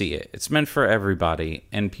see it. It's meant for everybody,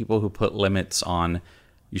 and people who put limits on,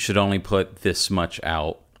 you should only put this much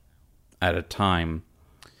out at a time,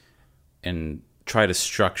 and try to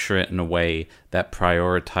structure it in a way that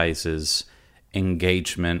prioritizes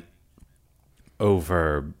engagement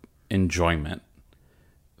over enjoyment.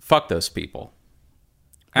 Fuck those people.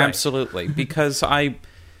 Right. Absolutely. Because I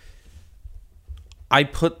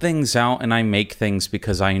put things out and I make things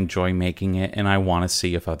because I enjoy making it, and I want to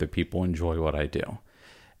see if other people enjoy what I do.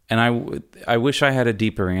 And I wish I had a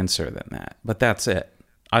deeper answer than that, but that's it.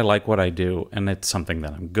 I like what I do, and it's something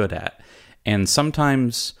that I'm good at. And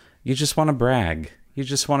sometimes you just want to brag. You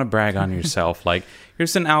just want to brag on yourself. Like,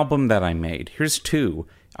 here's an album that I made. Here's 2.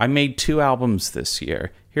 I made 2 albums this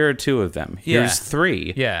year. Here are 2 of them. Here's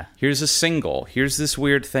 3. Yeah. Here's a single. Here's this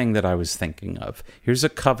weird thing that I was thinking of. Here's a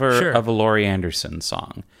cover of a Laurie Anderson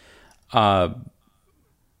song. I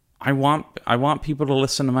want people to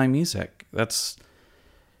listen to my music. That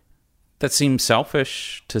seems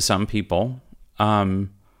selfish to some people.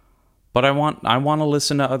 But I want to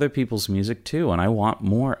listen to other people's music too, and I want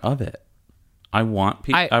more of it. I want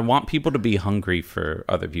people to be hungry for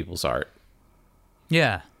other people's art.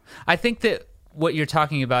 Yeah. I think that what you're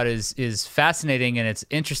talking about is fascinating, and it's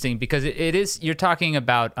interesting because it is, you're talking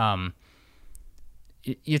about something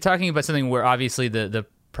where obviously the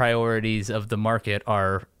priorities of the market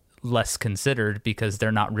are less considered because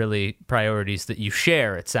they're not really priorities that you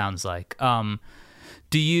share, it sounds like.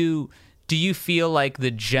 Do you feel like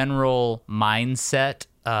the general mindset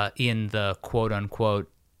in the quote unquote,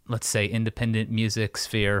 let's say, independent music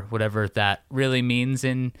sphere, whatever that really means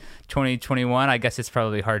in 2021, I guess it's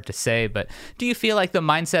probably hard to say, but do you feel like the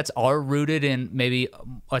mindsets are rooted in maybe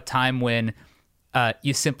a time when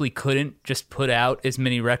you simply couldn't just put out as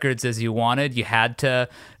many records as you wanted? You had to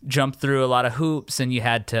jump through a lot of hoops, and you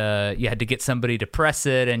had to get somebody to press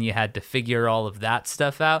it, and you had to figure all of that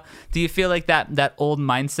stuff out. Do you feel like that old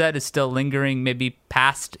mindset is still lingering maybe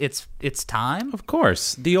past its time? Of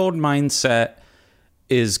course. The old mindset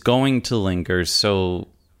is going to linger so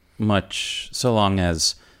long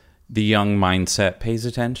as the young mindset pays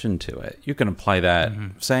attention to it. You can apply that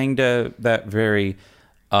saying to that very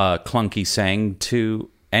clunky saying to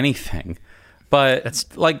anything, but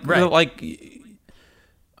it's like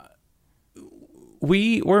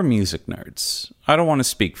we're music nerds. I don't want to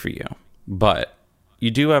speak for you, but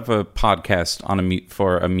you do have a podcast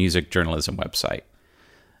for a music journalism website.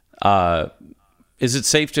 Is it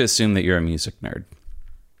safe to assume that you're a music nerd?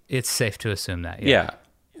 It's safe to assume that. Yeah.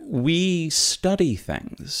 We study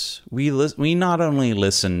things. We not only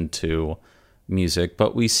listen to music,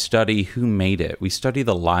 but we study who made it. We study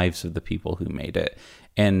the lives of the people who made it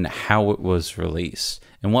and how it was released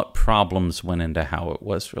and what problems went into how it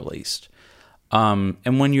was released.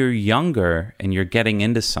 And when you're younger and you're getting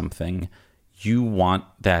into something, you want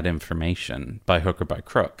that information by hook or by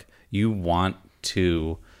crook. You want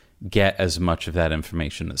to get as much of that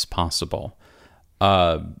information as possible.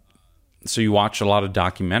 So you watch a lot of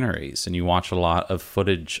documentaries, and you watch a lot of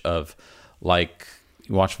footage of, like,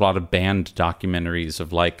 you watch a lot of band documentaries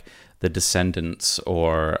of, like, the Descendants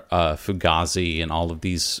or Fugazi and all of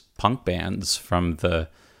these punk bands from the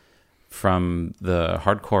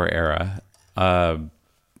hardcore era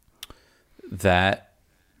that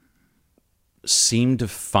seem to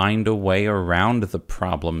find a way around the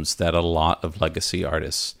problems that a lot of legacy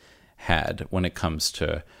artists had when it comes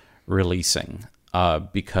to releasing,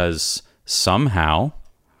 because somehow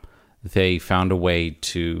they found a way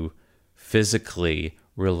to physically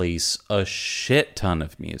release a shit ton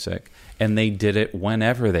of music, and they did it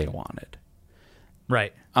whenever they wanted.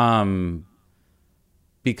 Right.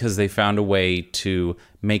 Because they found a way to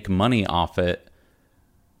make money off it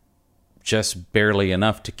just barely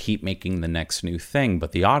enough to keep making the next new thing,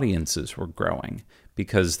 but the audiences were growing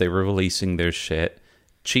because they were releasing their shit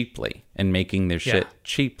cheaply and making their shit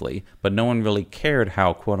cheaply, but no one really cared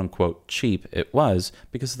how quote-unquote cheap it was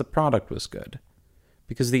because the product was good,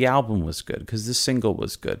 because the album was good, because the single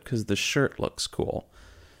was good, because the shirt looks cool.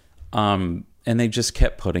 And they just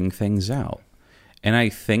kept putting things out. And I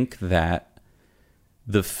think that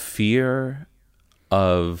the fear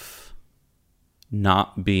of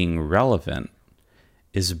not being relevant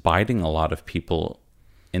is biting a lot of people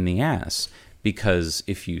in the ass, because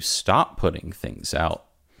if you stop putting things out,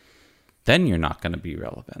 then you're not going to be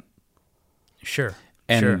relevant. Sure.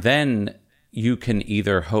 And then you can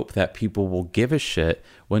either hope that people will give a shit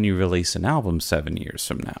when you release an album 7 years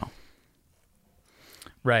from now.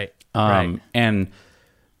 Right. Right. And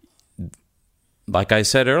like I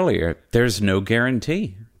said earlier, there's no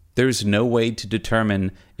guarantee. There's no way to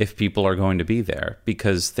determine if people are going to be there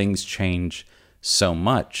because things change so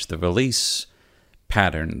much. The release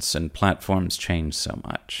patterns and platforms change so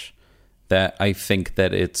much that I think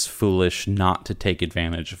that it's foolish not to take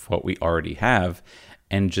advantage of what we already have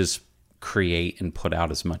and just create and put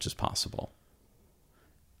out as much as possible.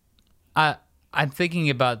 I'm thinking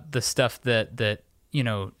about the stuff that you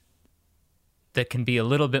know, that can be a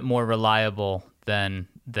little bit more reliable than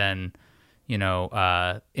you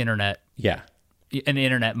know, internet. Yeah. An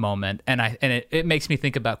internet moment. And it makes me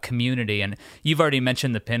think about community. And you've already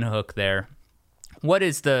mentioned the Pinhook there. What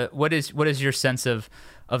is your sense of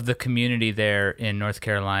the community there in North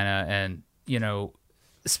Carolina? And, you know,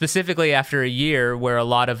 specifically after a year where a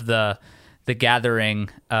lot of the gathering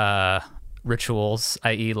rituals,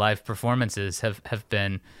 i.e. live performances, have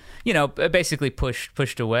been, you know, basically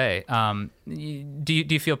pushed away. Do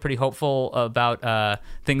you feel pretty hopeful about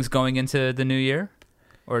things going into the new year,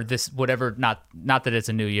 or this whatever? Not that it's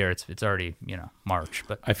a new year; it's already, you know, March.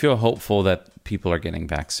 But I feel hopeful that people are getting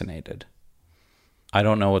vaccinated. I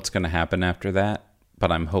don't know what's going to happen after that,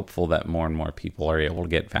 but I'm hopeful that more and more people are able to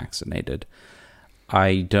get vaccinated.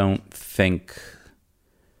 I don't think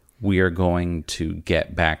we are going to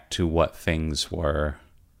get back to what things were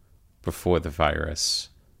before the virus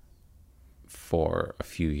for a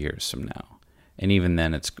few years from now. And even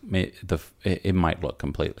then, it might look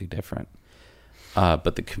completely different.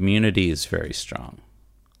 But the community is very strong.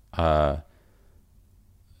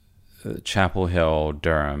 Chapel Hill,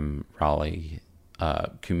 Durham, Raleigh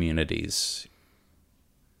communities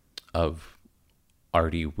of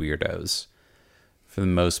arty weirdos, for the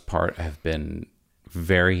most part, have been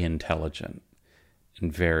very intelligent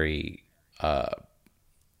and very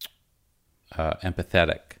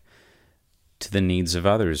empathetic to the needs of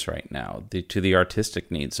others right now, to the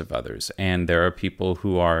artistic needs of others. And there are people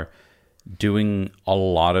who are doing a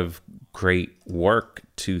lot of great work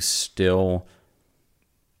to still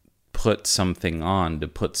put something on, to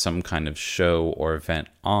put some kind of show or event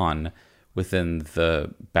on within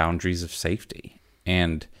the boundaries of safety.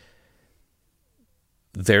 And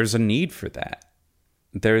there's a need for that.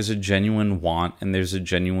 There's a genuine want and there's a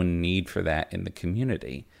genuine need for that in the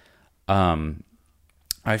community.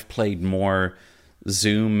 I've played more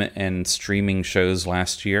Zoom and streaming shows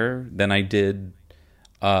last year than I did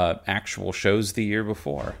actual shows the year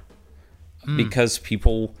before, because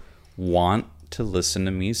people want to listen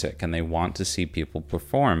to music and they want to see people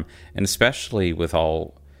perform, and especially with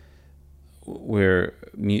all where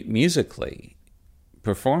musically,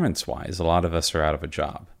 performance-wise, a lot of us are out of a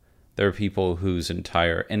job. There are people whose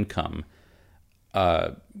entire income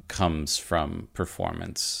comes from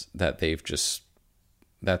performance that they've just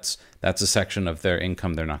that's a section of their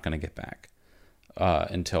income they're not going to get back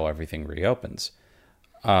until everything reopens.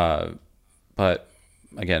 But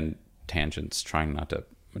again, tangents.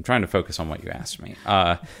 I'm trying to focus on what you asked me.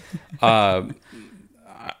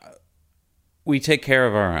 We take care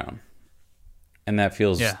of our own, and that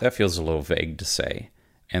feels a little vague to say,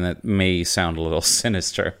 and that may sound a little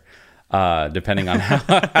sinister, depending on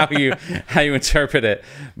how you interpret it.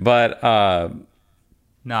 But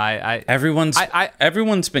no,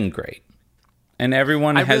 everyone's been great, and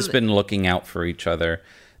everyone has been looking out for each other.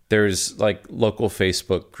 There's like local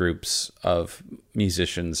Facebook groups of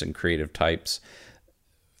musicians and creative types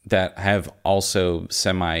that have also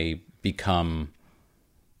become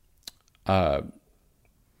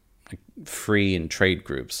free and trade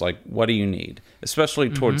groups. Like, what do you need? Especially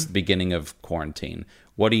towards the beginning of quarantine.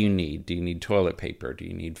 What do you need? Do you need toilet paper? Do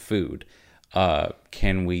you need food?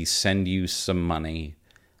 Can we send you some money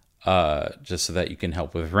just so that you can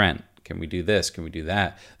help with rent? Can we do this? Can we do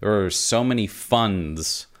that? There are so many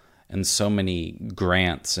funds and so many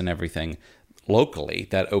grants and everything locally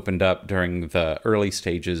that opened up during the early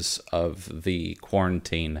stages of the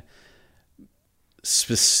quarantine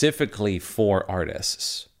specifically for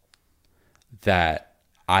artists that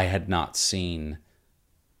I had not seen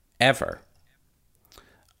ever.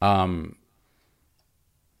 It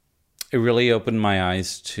really opened my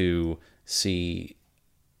eyes to see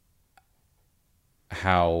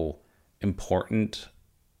how important,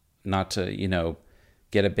 not to,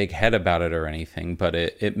 get a big head about it or anything, but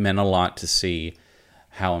it meant a lot to see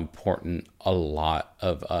how important a lot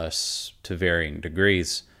of us, to varying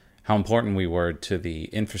degrees, how important we were to the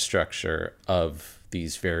infrastructure of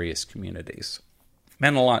these various communities.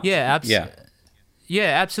 Meant a lot. Yeah, absolutely.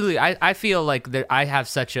 Yeah, absolutely. I feel like I have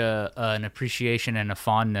such an appreciation and a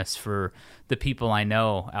fondness for the people I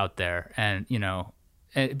know out there, and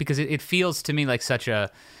because it feels to me like such a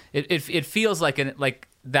it feels like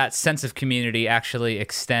that sense of community actually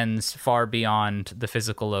extends far beyond the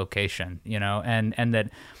physical location, and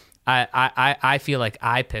that I feel like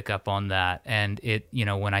I pick up on that, and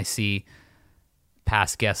when I see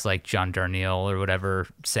past guests like John Darnielle or whatever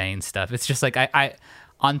saying stuff, it's just like I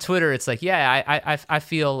on Twitter, it's like, I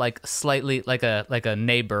feel like slightly like a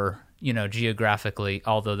neighbor, geographically,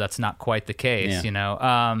 although that's not quite the case, and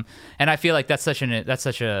I feel like that's such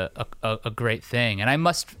a great thing, and I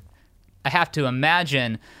have to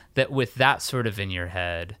imagine that with that sort of in your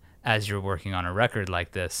head as you're working on a record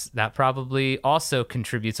like this, that probably also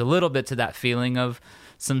contributes a little bit to that feeling of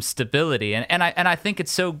some stability, and I think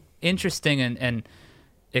it's so interesting and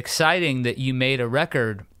exciting that you made a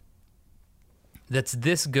record that's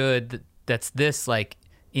this good, that's this like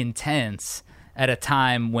intense at a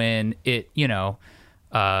time when it,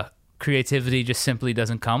 creativity just simply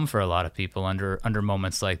doesn't come for a lot of people under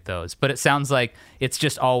moments like those. But it sounds like it's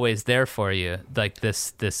just always there for you, like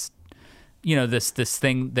this thing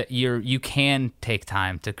that you can take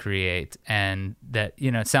time to create, and that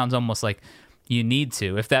it sounds almost like you need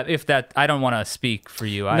to. If that I don't want to speak for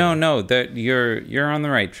you either. No, that you're on the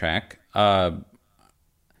right track.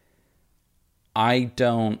 I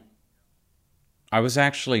was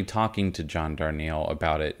actually talking to John Darnielle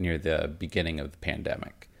about it near the beginning of the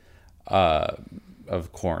pandemic,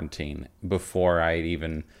 of quarantine, before I had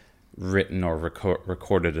even written or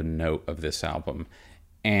recorded a note of this album.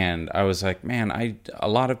 And I was like, man, a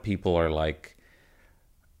lot of people are like,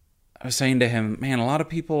 I was saying to him, man, a lot of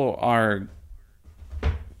people are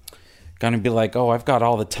going to be like, oh, I've got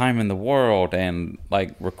all the time in the world and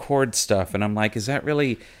like record stuff. And I'm like, is that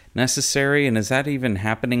really necessary? And is that even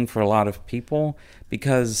happening for a lot of people?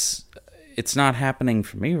 Because it's not happening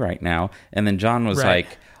for me right now. And then John was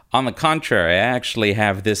like, on the contrary, I actually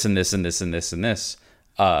have this and this and this and this and this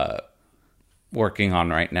working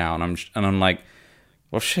on right now. And I'm like,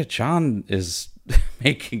 well, shit, John is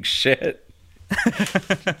making shit.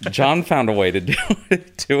 John found a way to do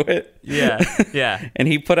it. Yeah. And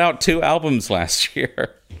he put out 2 albums last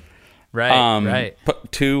year. Right.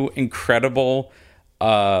 Put 2 incredible,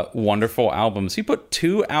 wonderful albums. He put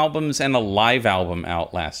 2 albums and a live album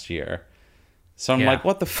out last year. So I'm like,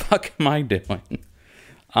 what the fuck am I doing?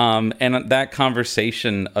 And that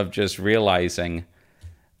conversation of just realizing,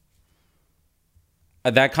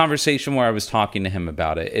 that conversation where I was talking to him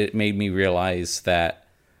about it, it made me realize that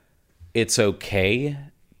it's okay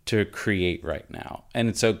to create right now, and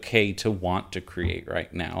it's okay to want to create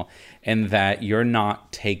right now, and that you're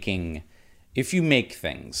not taking, if you make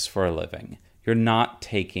things for a living, you're not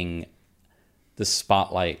taking the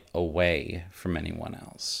spotlight away from anyone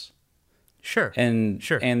else. Sure. And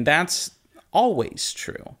that's always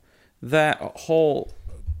true. That whole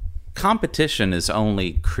competition is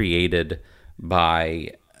only created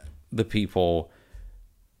by the people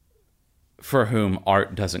for whom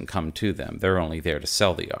art doesn't come to them. They're only there to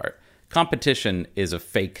sell the art. Competition is a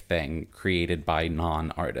fake thing created by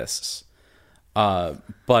non-artists,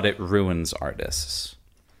 but it ruins artists,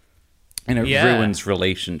 and it ruins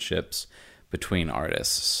relationships between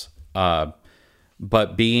artists.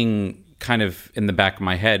 But being kind of in the back of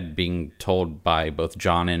my head, being told by both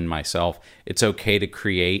John and myself, it's okay to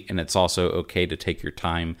create, and it's also okay to take your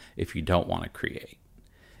time if you don't want to create.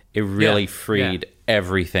 It really freed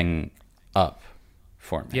everything up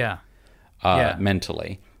for me.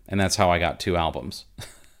 Mentally. And that's how I got 2 albums.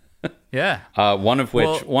 One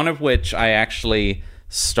of which I actually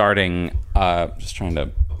starting, just trying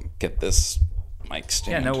to get this mic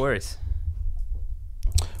stand. Yeah, no worries.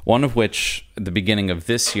 One of which, at the beginning of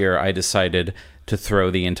this year, I decided to throw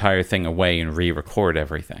the entire thing away and re-record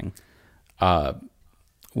everything,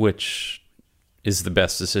 which is the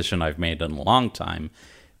best decision I've made in a long time,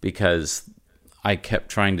 because I kept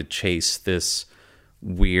trying to chase this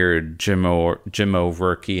weird Jim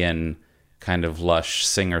O'Rourkean kind of lush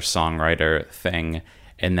singer-songwriter thing,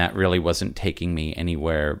 and that really wasn't taking me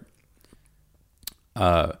anywhere.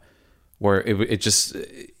 Where it just,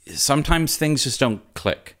 sometimes things just don't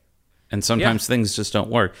click, and sometimes things just don't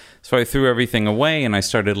work. So I threw everything away, and I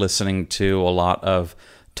started listening to a lot of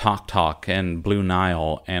Talk Talk and Blue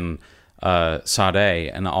Nile and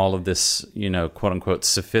Sade and all of this, quote unquote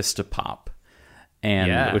sophistopop,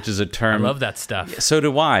 and which is a term. I love that stuff. So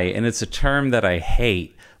do I, and it's a term that I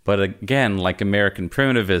hate. But again, like American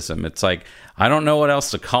primitivism, it's like, I don't know what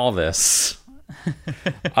else to call this.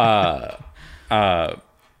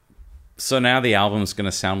 So now the album's going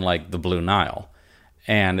to sound like the Blue Nile,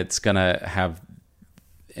 and it's going to have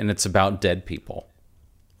it's about dead people.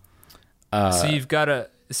 So you've got a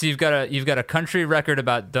country record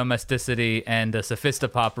about domesticity and a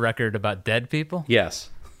sophistopop record about dead people. Yes,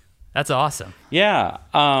 that's awesome. Yeah,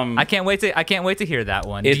 I can't wait to hear that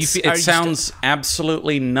one. It sounds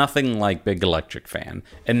absolutely nothing like Big Electric Fan,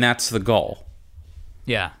 and that's the goal.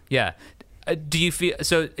 Yeah. Do you feel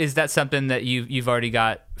so? Is that something that you've already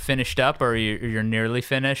got finished up, or you're nearly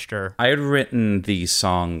finished? Or I had written these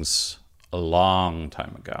songs a long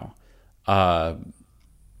time ago.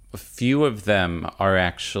 A few of them are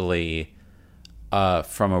actually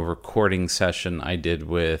from a recording session I did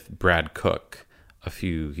with Brad Cook a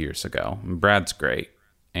few years ago. Brad's great.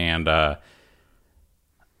 And I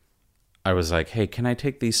was like, hey, can I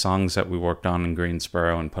take these songs that we worked on in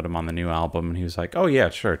Greensboro and put them on the new album? And he was like, oh, yeah,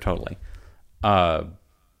 sure, totally. And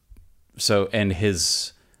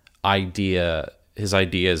his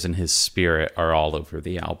ideas and his spirit are all over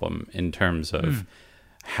the album in terms of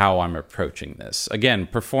how I'm approaching this. Again,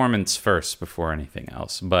 performance first before anything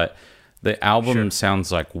else. But the album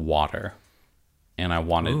sounds like water, and I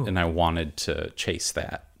wanted to chase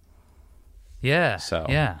that. Yeah. So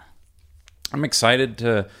yeah, I'm excited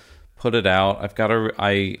to put it out.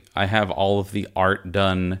 I have all of the art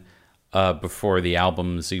done before the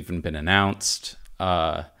album's even been announced,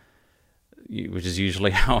 which is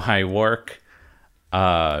usually how I work.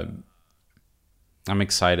 I'm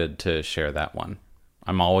excited to share that one.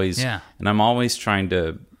 I'm always trying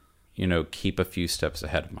to, keep a few steps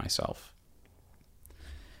ahead of myself.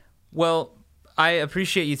 Well, I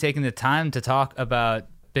appreciate you taking the time to talk about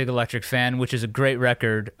Big Electric Fan, which is a great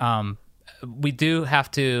record. We do have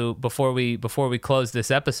to, before we close this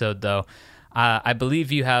episode, though, I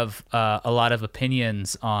believe you have a lot of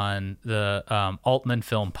opinions on the Altman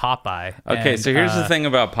film Popeye. Okay, so here's the thing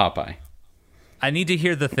about Popeye. I need to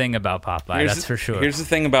hear the thing about Popeye, that's for sure. Here's the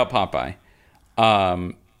thing about Popeye.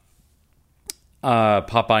 Popeye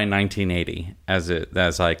 1980,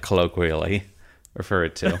 as I colloquially refer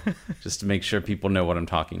it to, just to make sure people know what I'm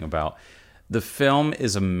talking about. The film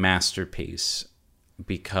is a masterpiece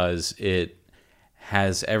because it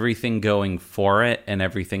has everything going for it and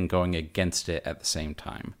everything going against it at the same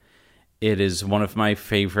time. It is one of my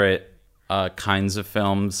favorite kinds of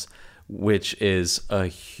films, which is a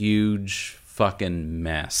huge fucking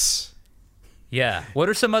mess. Yeah. What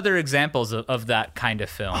are some other examples of that kind of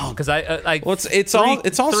film? Because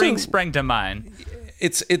three sprang to mind.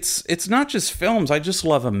 It's not just films. I just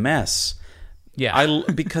love a mess. Yeah.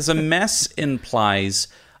 Because a mess implies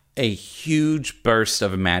a huge burst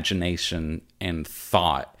of imagination and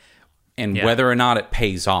thought, and whether or not it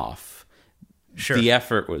pays off. Sure. The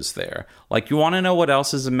effort was there. Like, you want to know what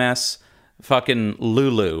else is a mess? Fucking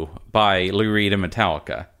Lulu by Lou Reed and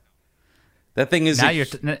Metallica. That thing is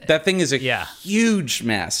a huge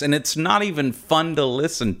mess, and it's not even fun to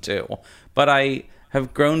listen to. But I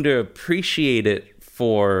have grown to appreciate it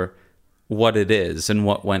for what it is and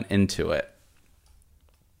what went into it.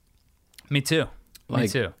 Me too.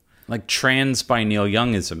 Like Trans by Neil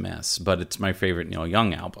Young is a mess, but it's my favorite Neil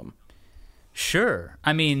Young album. Sure.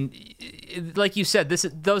 I mean, like you said,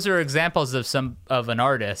 those are examples of an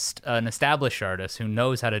artist, an established artist who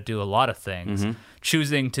knows how to do a lot of things,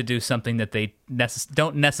 choosing to do something that they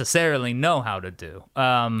don't necessarily know how to do,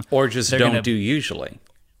 or just don't do usually.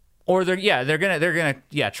 Or they're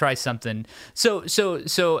gonna try something. So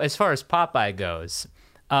as far as Popeye goes,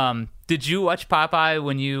 did you watch Popeye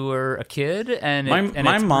when you were a kid?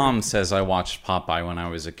 My mom says I watched Popeye when I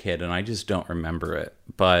was a kid, and I just don't remember it.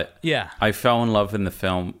 But I fell in love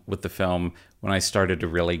with the film when I started to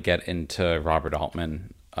really get into Robert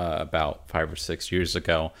Altman about 5 or 6 years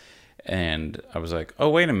ago. And I was like, oh,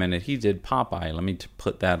 wait a minute, he did Popeye. Let me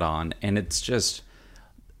put that on. And it's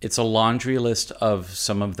a laundry list of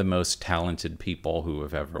some of the most talented people who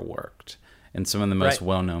have ever worked. And some of the most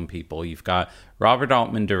well-known people. You've got Robert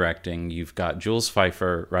Altman directing. You've got Jules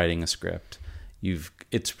Feiffer writing a script.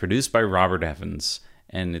 It's produced by Robert Evans,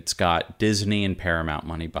 and it's got Disney and Paramount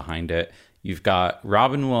money behind it. You've got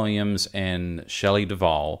Robin Williams and Shelley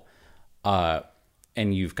Duvall, and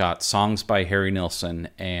you've got songs by Harry Nilsson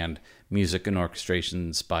and music and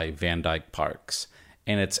orchestrations by Van Dyke Parks.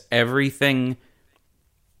 And it's everything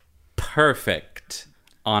perfect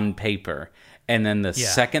on paper. And then the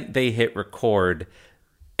second they hit record,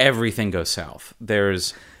 everything goes south.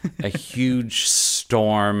 There's a huge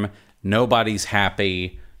storm. Nobody's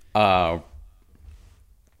happy. Robin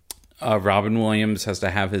Williams has to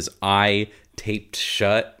have his eye taped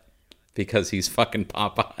shut because he's fucking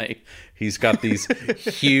Popeye. He's got these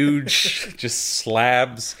huge just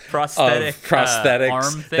slabs of prosthetics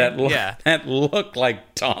arm thing. that look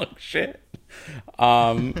like dog shit.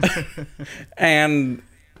 And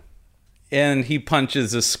and he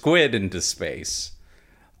punches a squid into space,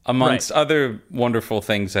 amongst other wonderful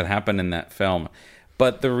things that happen in that film.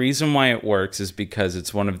 But the reason why it works is because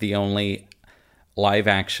it's one of the only live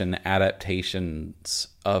action adaptations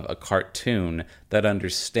of a cartoon that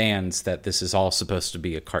understands that this is all supposed to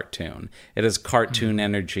be a cartoon. It has cartoon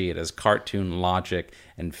energy, it has cartoon logic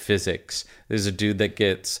and physics. There's a dude that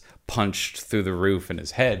gets punched through the roof and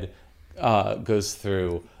his head goes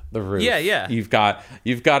through the roof. Yeah. You've got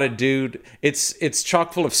a dude, it's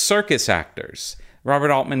chock full of circus actors.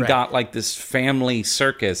 Robert Altman got like this family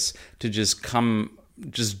circus to just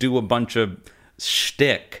do a bunch of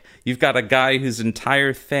shtick. You've got a guy whose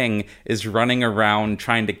entire thing is running around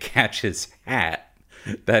trying to catch his hat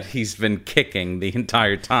that he's been kicking the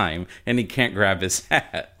entire time, and he can't grab his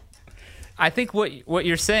hat. I think what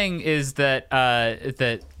you're saying is that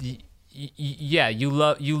you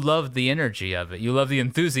love the energy of it. You love the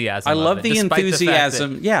enthusiasm. I love of it, the despite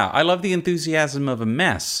enthusiasm. The fact I love the enthusiasm of a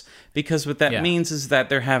mess, because what that means is that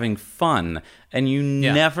they're having fun, and you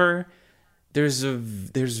never. There's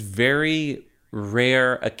very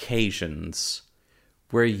rare occasions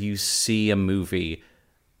where you see a movie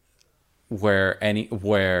where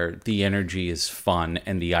the energy is fun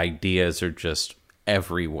and the ideas are just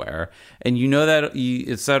everywhere. And you know that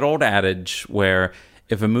it's that old adage where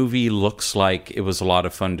if a movie looks like it was a lot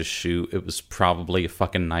of fun to shoot, it was probably a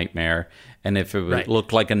fucking nightmare. And if it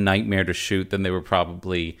looked like a nightmare to shoot, then they were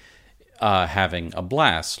probably having a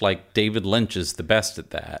blast. Like David Lynch is the best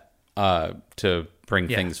at that, to bring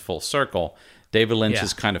things full circle. David Lynch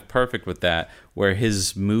is kind of perfect with that, where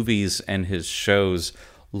his movies and his shows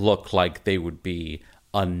look like they would be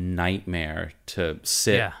a nightmare to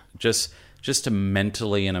sit, just to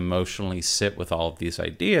mentally and emotionally sit with all of these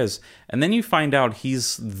ideas. And then you find out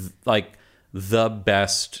he's like the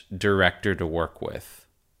best director to work with.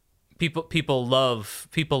 people love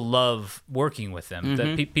working with him.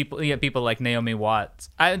 Mm-hmm. People like Naomi Watts.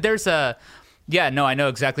 I know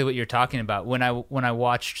exactly what you're talking about. When I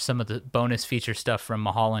watched some of the bonus feature stuff from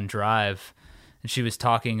Mulholland Drive, and she was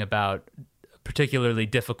talking about a particularly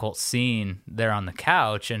difficult scene there on the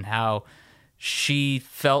couch and how she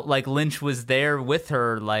felt like Lynch was there with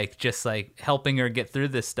her, like just like helping her get through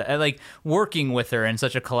this stuff, like working with her in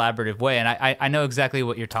such a collaborative way. And I know exactly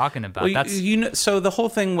what you're talking about. Well, so the whole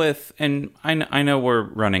thing with, and I know we're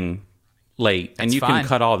running late, and you can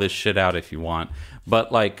cut all this shit out if you want,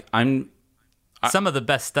 but like some of the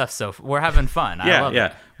best stuff. So we're having fun. I love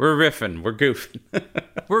it. We're riffing. We're goofing.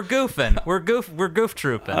 We're goofing. We're goof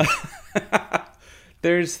trooping.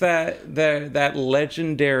 There's that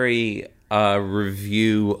legendary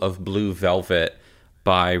review of Blue Velvet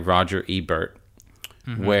by Roger Ebert,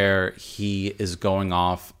 where he is going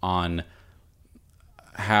off on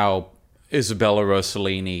how Isabella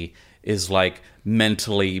Rossellini is like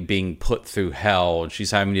mentally being put through hell, and she's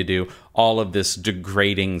having to do all of this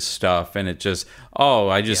degrading stuff, and it just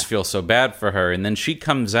I just feel so bad for her. And then she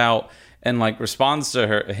comes out and like responds to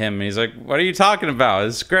him, and he's like, what are you talking about?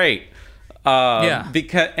 It's great.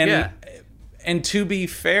 Because and to be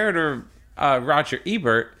fair to Roger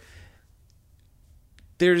Ebert,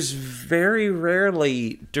 there's very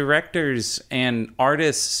rarely directors and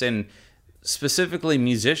artists and specifically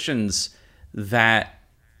musicians that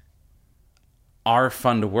are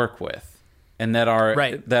fun to work with and that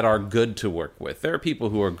are good to work with. There are people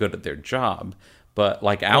who are good at their job, but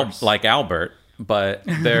like Albert, but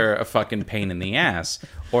they're a fucking pain in the ass,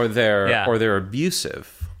 or they're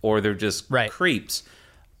abusive, or they're just creeps.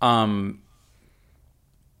 And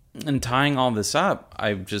tying all this up,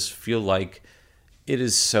 I just feel like it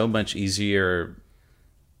is so much easier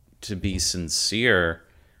to be sincere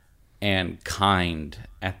and kind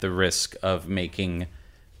at the risk of making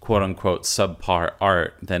quote-unquote subpar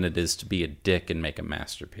art than it is to be a dick and make a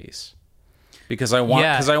masterpiece. Because I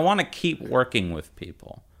want to keep working with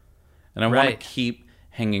people. And I want to keep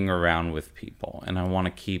hanging around with people. And I want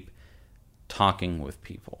to keep talking with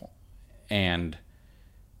people. And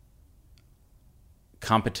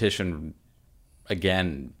competition,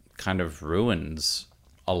 again, kind of ruins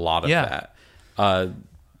a lot of that.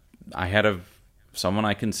 I had someone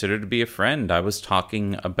I consider to be a friend. I was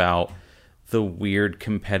talking about the weird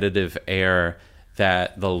competitive air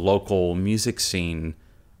that the local music scenes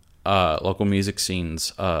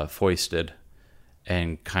foisted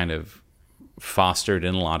and kind of fostered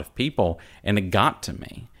in a lot of people. And it got to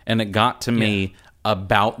me. And it got to me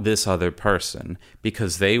about this other person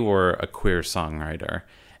because they were a queer songwriter.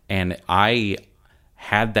 And I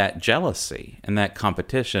had that jealousy and that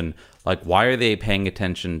competition. Like, why are they paying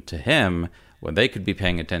attention to him when they could be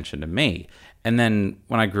paying attention to me? And then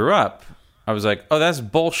when I grew up, I was like, oh, that's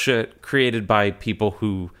bullshit created by people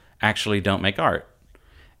who actually don't make art.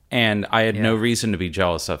 And I had no reason to be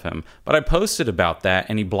jealous of him. But I posted about that,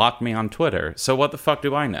 and he blocked me on Twitter. So what the fuck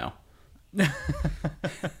do I know?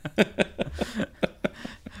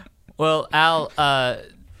 Well, Al,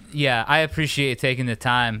 I appreciate you taking the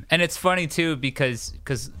time. And it's funny, too, because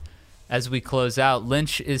as we close out,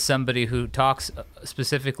 Lynch is somebody who talks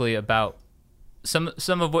specifically about some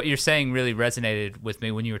of what you're saying really resonated with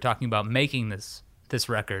me when you were talking about making this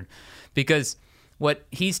record. Because what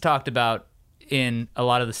he's talked about in a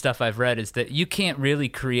lot of the stuff I've read is that you can't really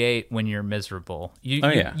create when you're miserable. You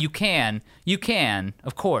can,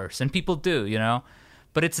 of course, and people do, you know,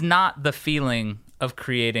 but it's not the feeling of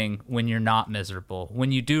creating when you're not miserable.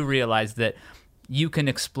 When you do realize that you can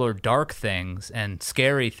explore dark things and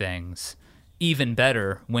scary things even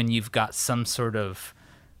better when you've got some sort of,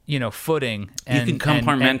 you know, footing. And you can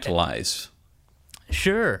compartmentalize.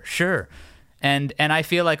 Sure. And I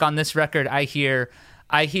feel like on this record, I hear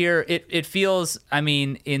it feels, I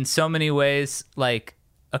mean, in so many ways like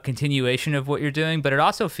a continuation of what you're doing, but it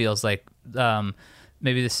also feels like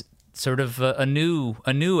maybe this sort of a new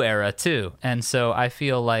era too. And so I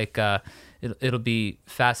feel like it'll be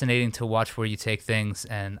fascinating to watch where you take things,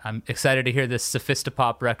 and I'm excited to hear this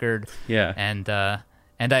Sophistopop record. Yeah.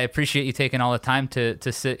 And I appreciate you taking all the time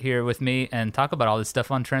to sit here with me and talk about all this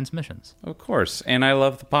stuff on Transmissions. Of course. And I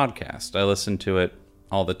love the podcast. I listen to it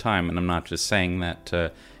all the time, and I'm not just saying that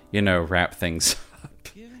to, wrap things up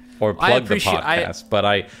or plug the podcast, but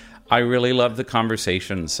I really love the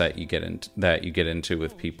conversations that you get into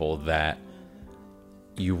with people that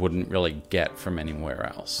you wouldn't really get from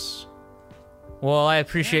anywhere else. Well, I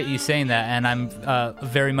appreciate you saying that, and I'm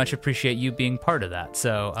very much appreciate you being part of that.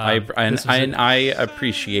 So I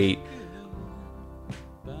appreciate.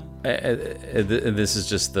 This is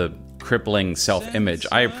just the crippling self-image.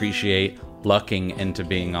 I appreciate lucking into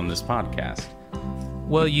being on this podcast.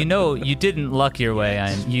 Well, you didn't luck your way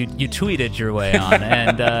on. You tweeted your way on,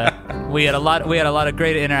 and we had a lot of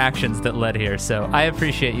great interactions that led here. So I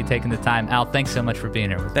appreciate you taking the time, Al. Thanks so much for being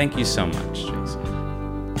here with me. Thank you so much, Jason.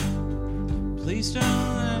 Please don't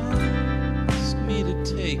ask me to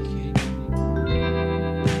take you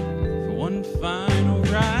for one final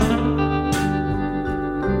ride.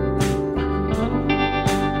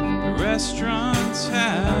 The restaurants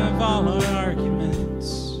have all our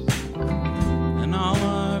arguments and all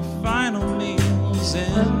our final meals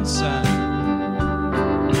inside.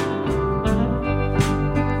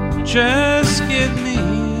 Just give me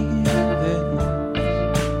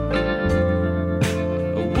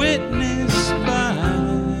a witness.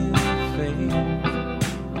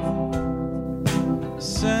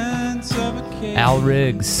 Al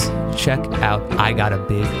Riggs. Check out I Got a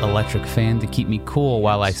Big Electric Fan to Keep Me Cool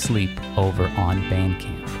While I Sleep over on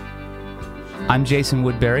Bandcamp. I'm Jason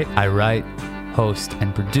Woodbury. I write, host,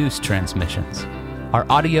 and produce Transmissions. Our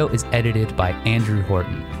audio is edited by Andrew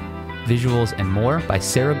Horton. Visuals and more by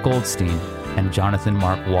Sarah Goldstein and Jonathan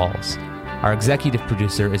Mark Walls. Our executive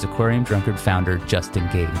producer is Aquarium Drunkard founder Justin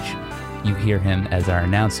Gage. You hear him as our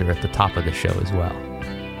announcer at the top of the show as well.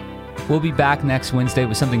 We'll be back next Wednesday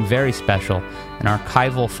with something very special, an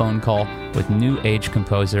archival phone call with new age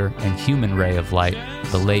composer and human ray of light,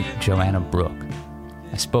 the late Joanna Brooke.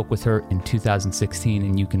 I spoke with her in 2016,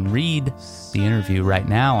 and you can read the interview right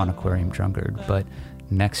now on Aquarium Drunkard, but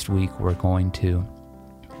next week we're going to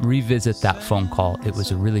revisit that phone call. It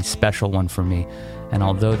was a really special one for me, and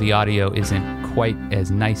although the audio isn't quite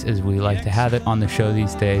as nice as we like to have it on the show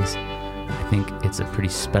these days, I think it's a pretty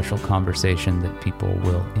special conversation that people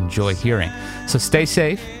will enjoy hearing. So stay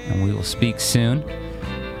safe, and we will speak soon.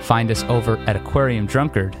 Find us over at Aquarium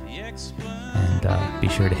Drunkard, and be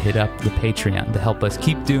sure to hit up the Patreon to help us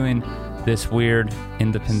keep doing this weird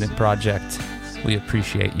independent project. We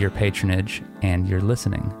appreciate your patronage and your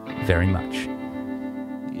listening very much.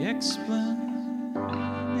 Explain.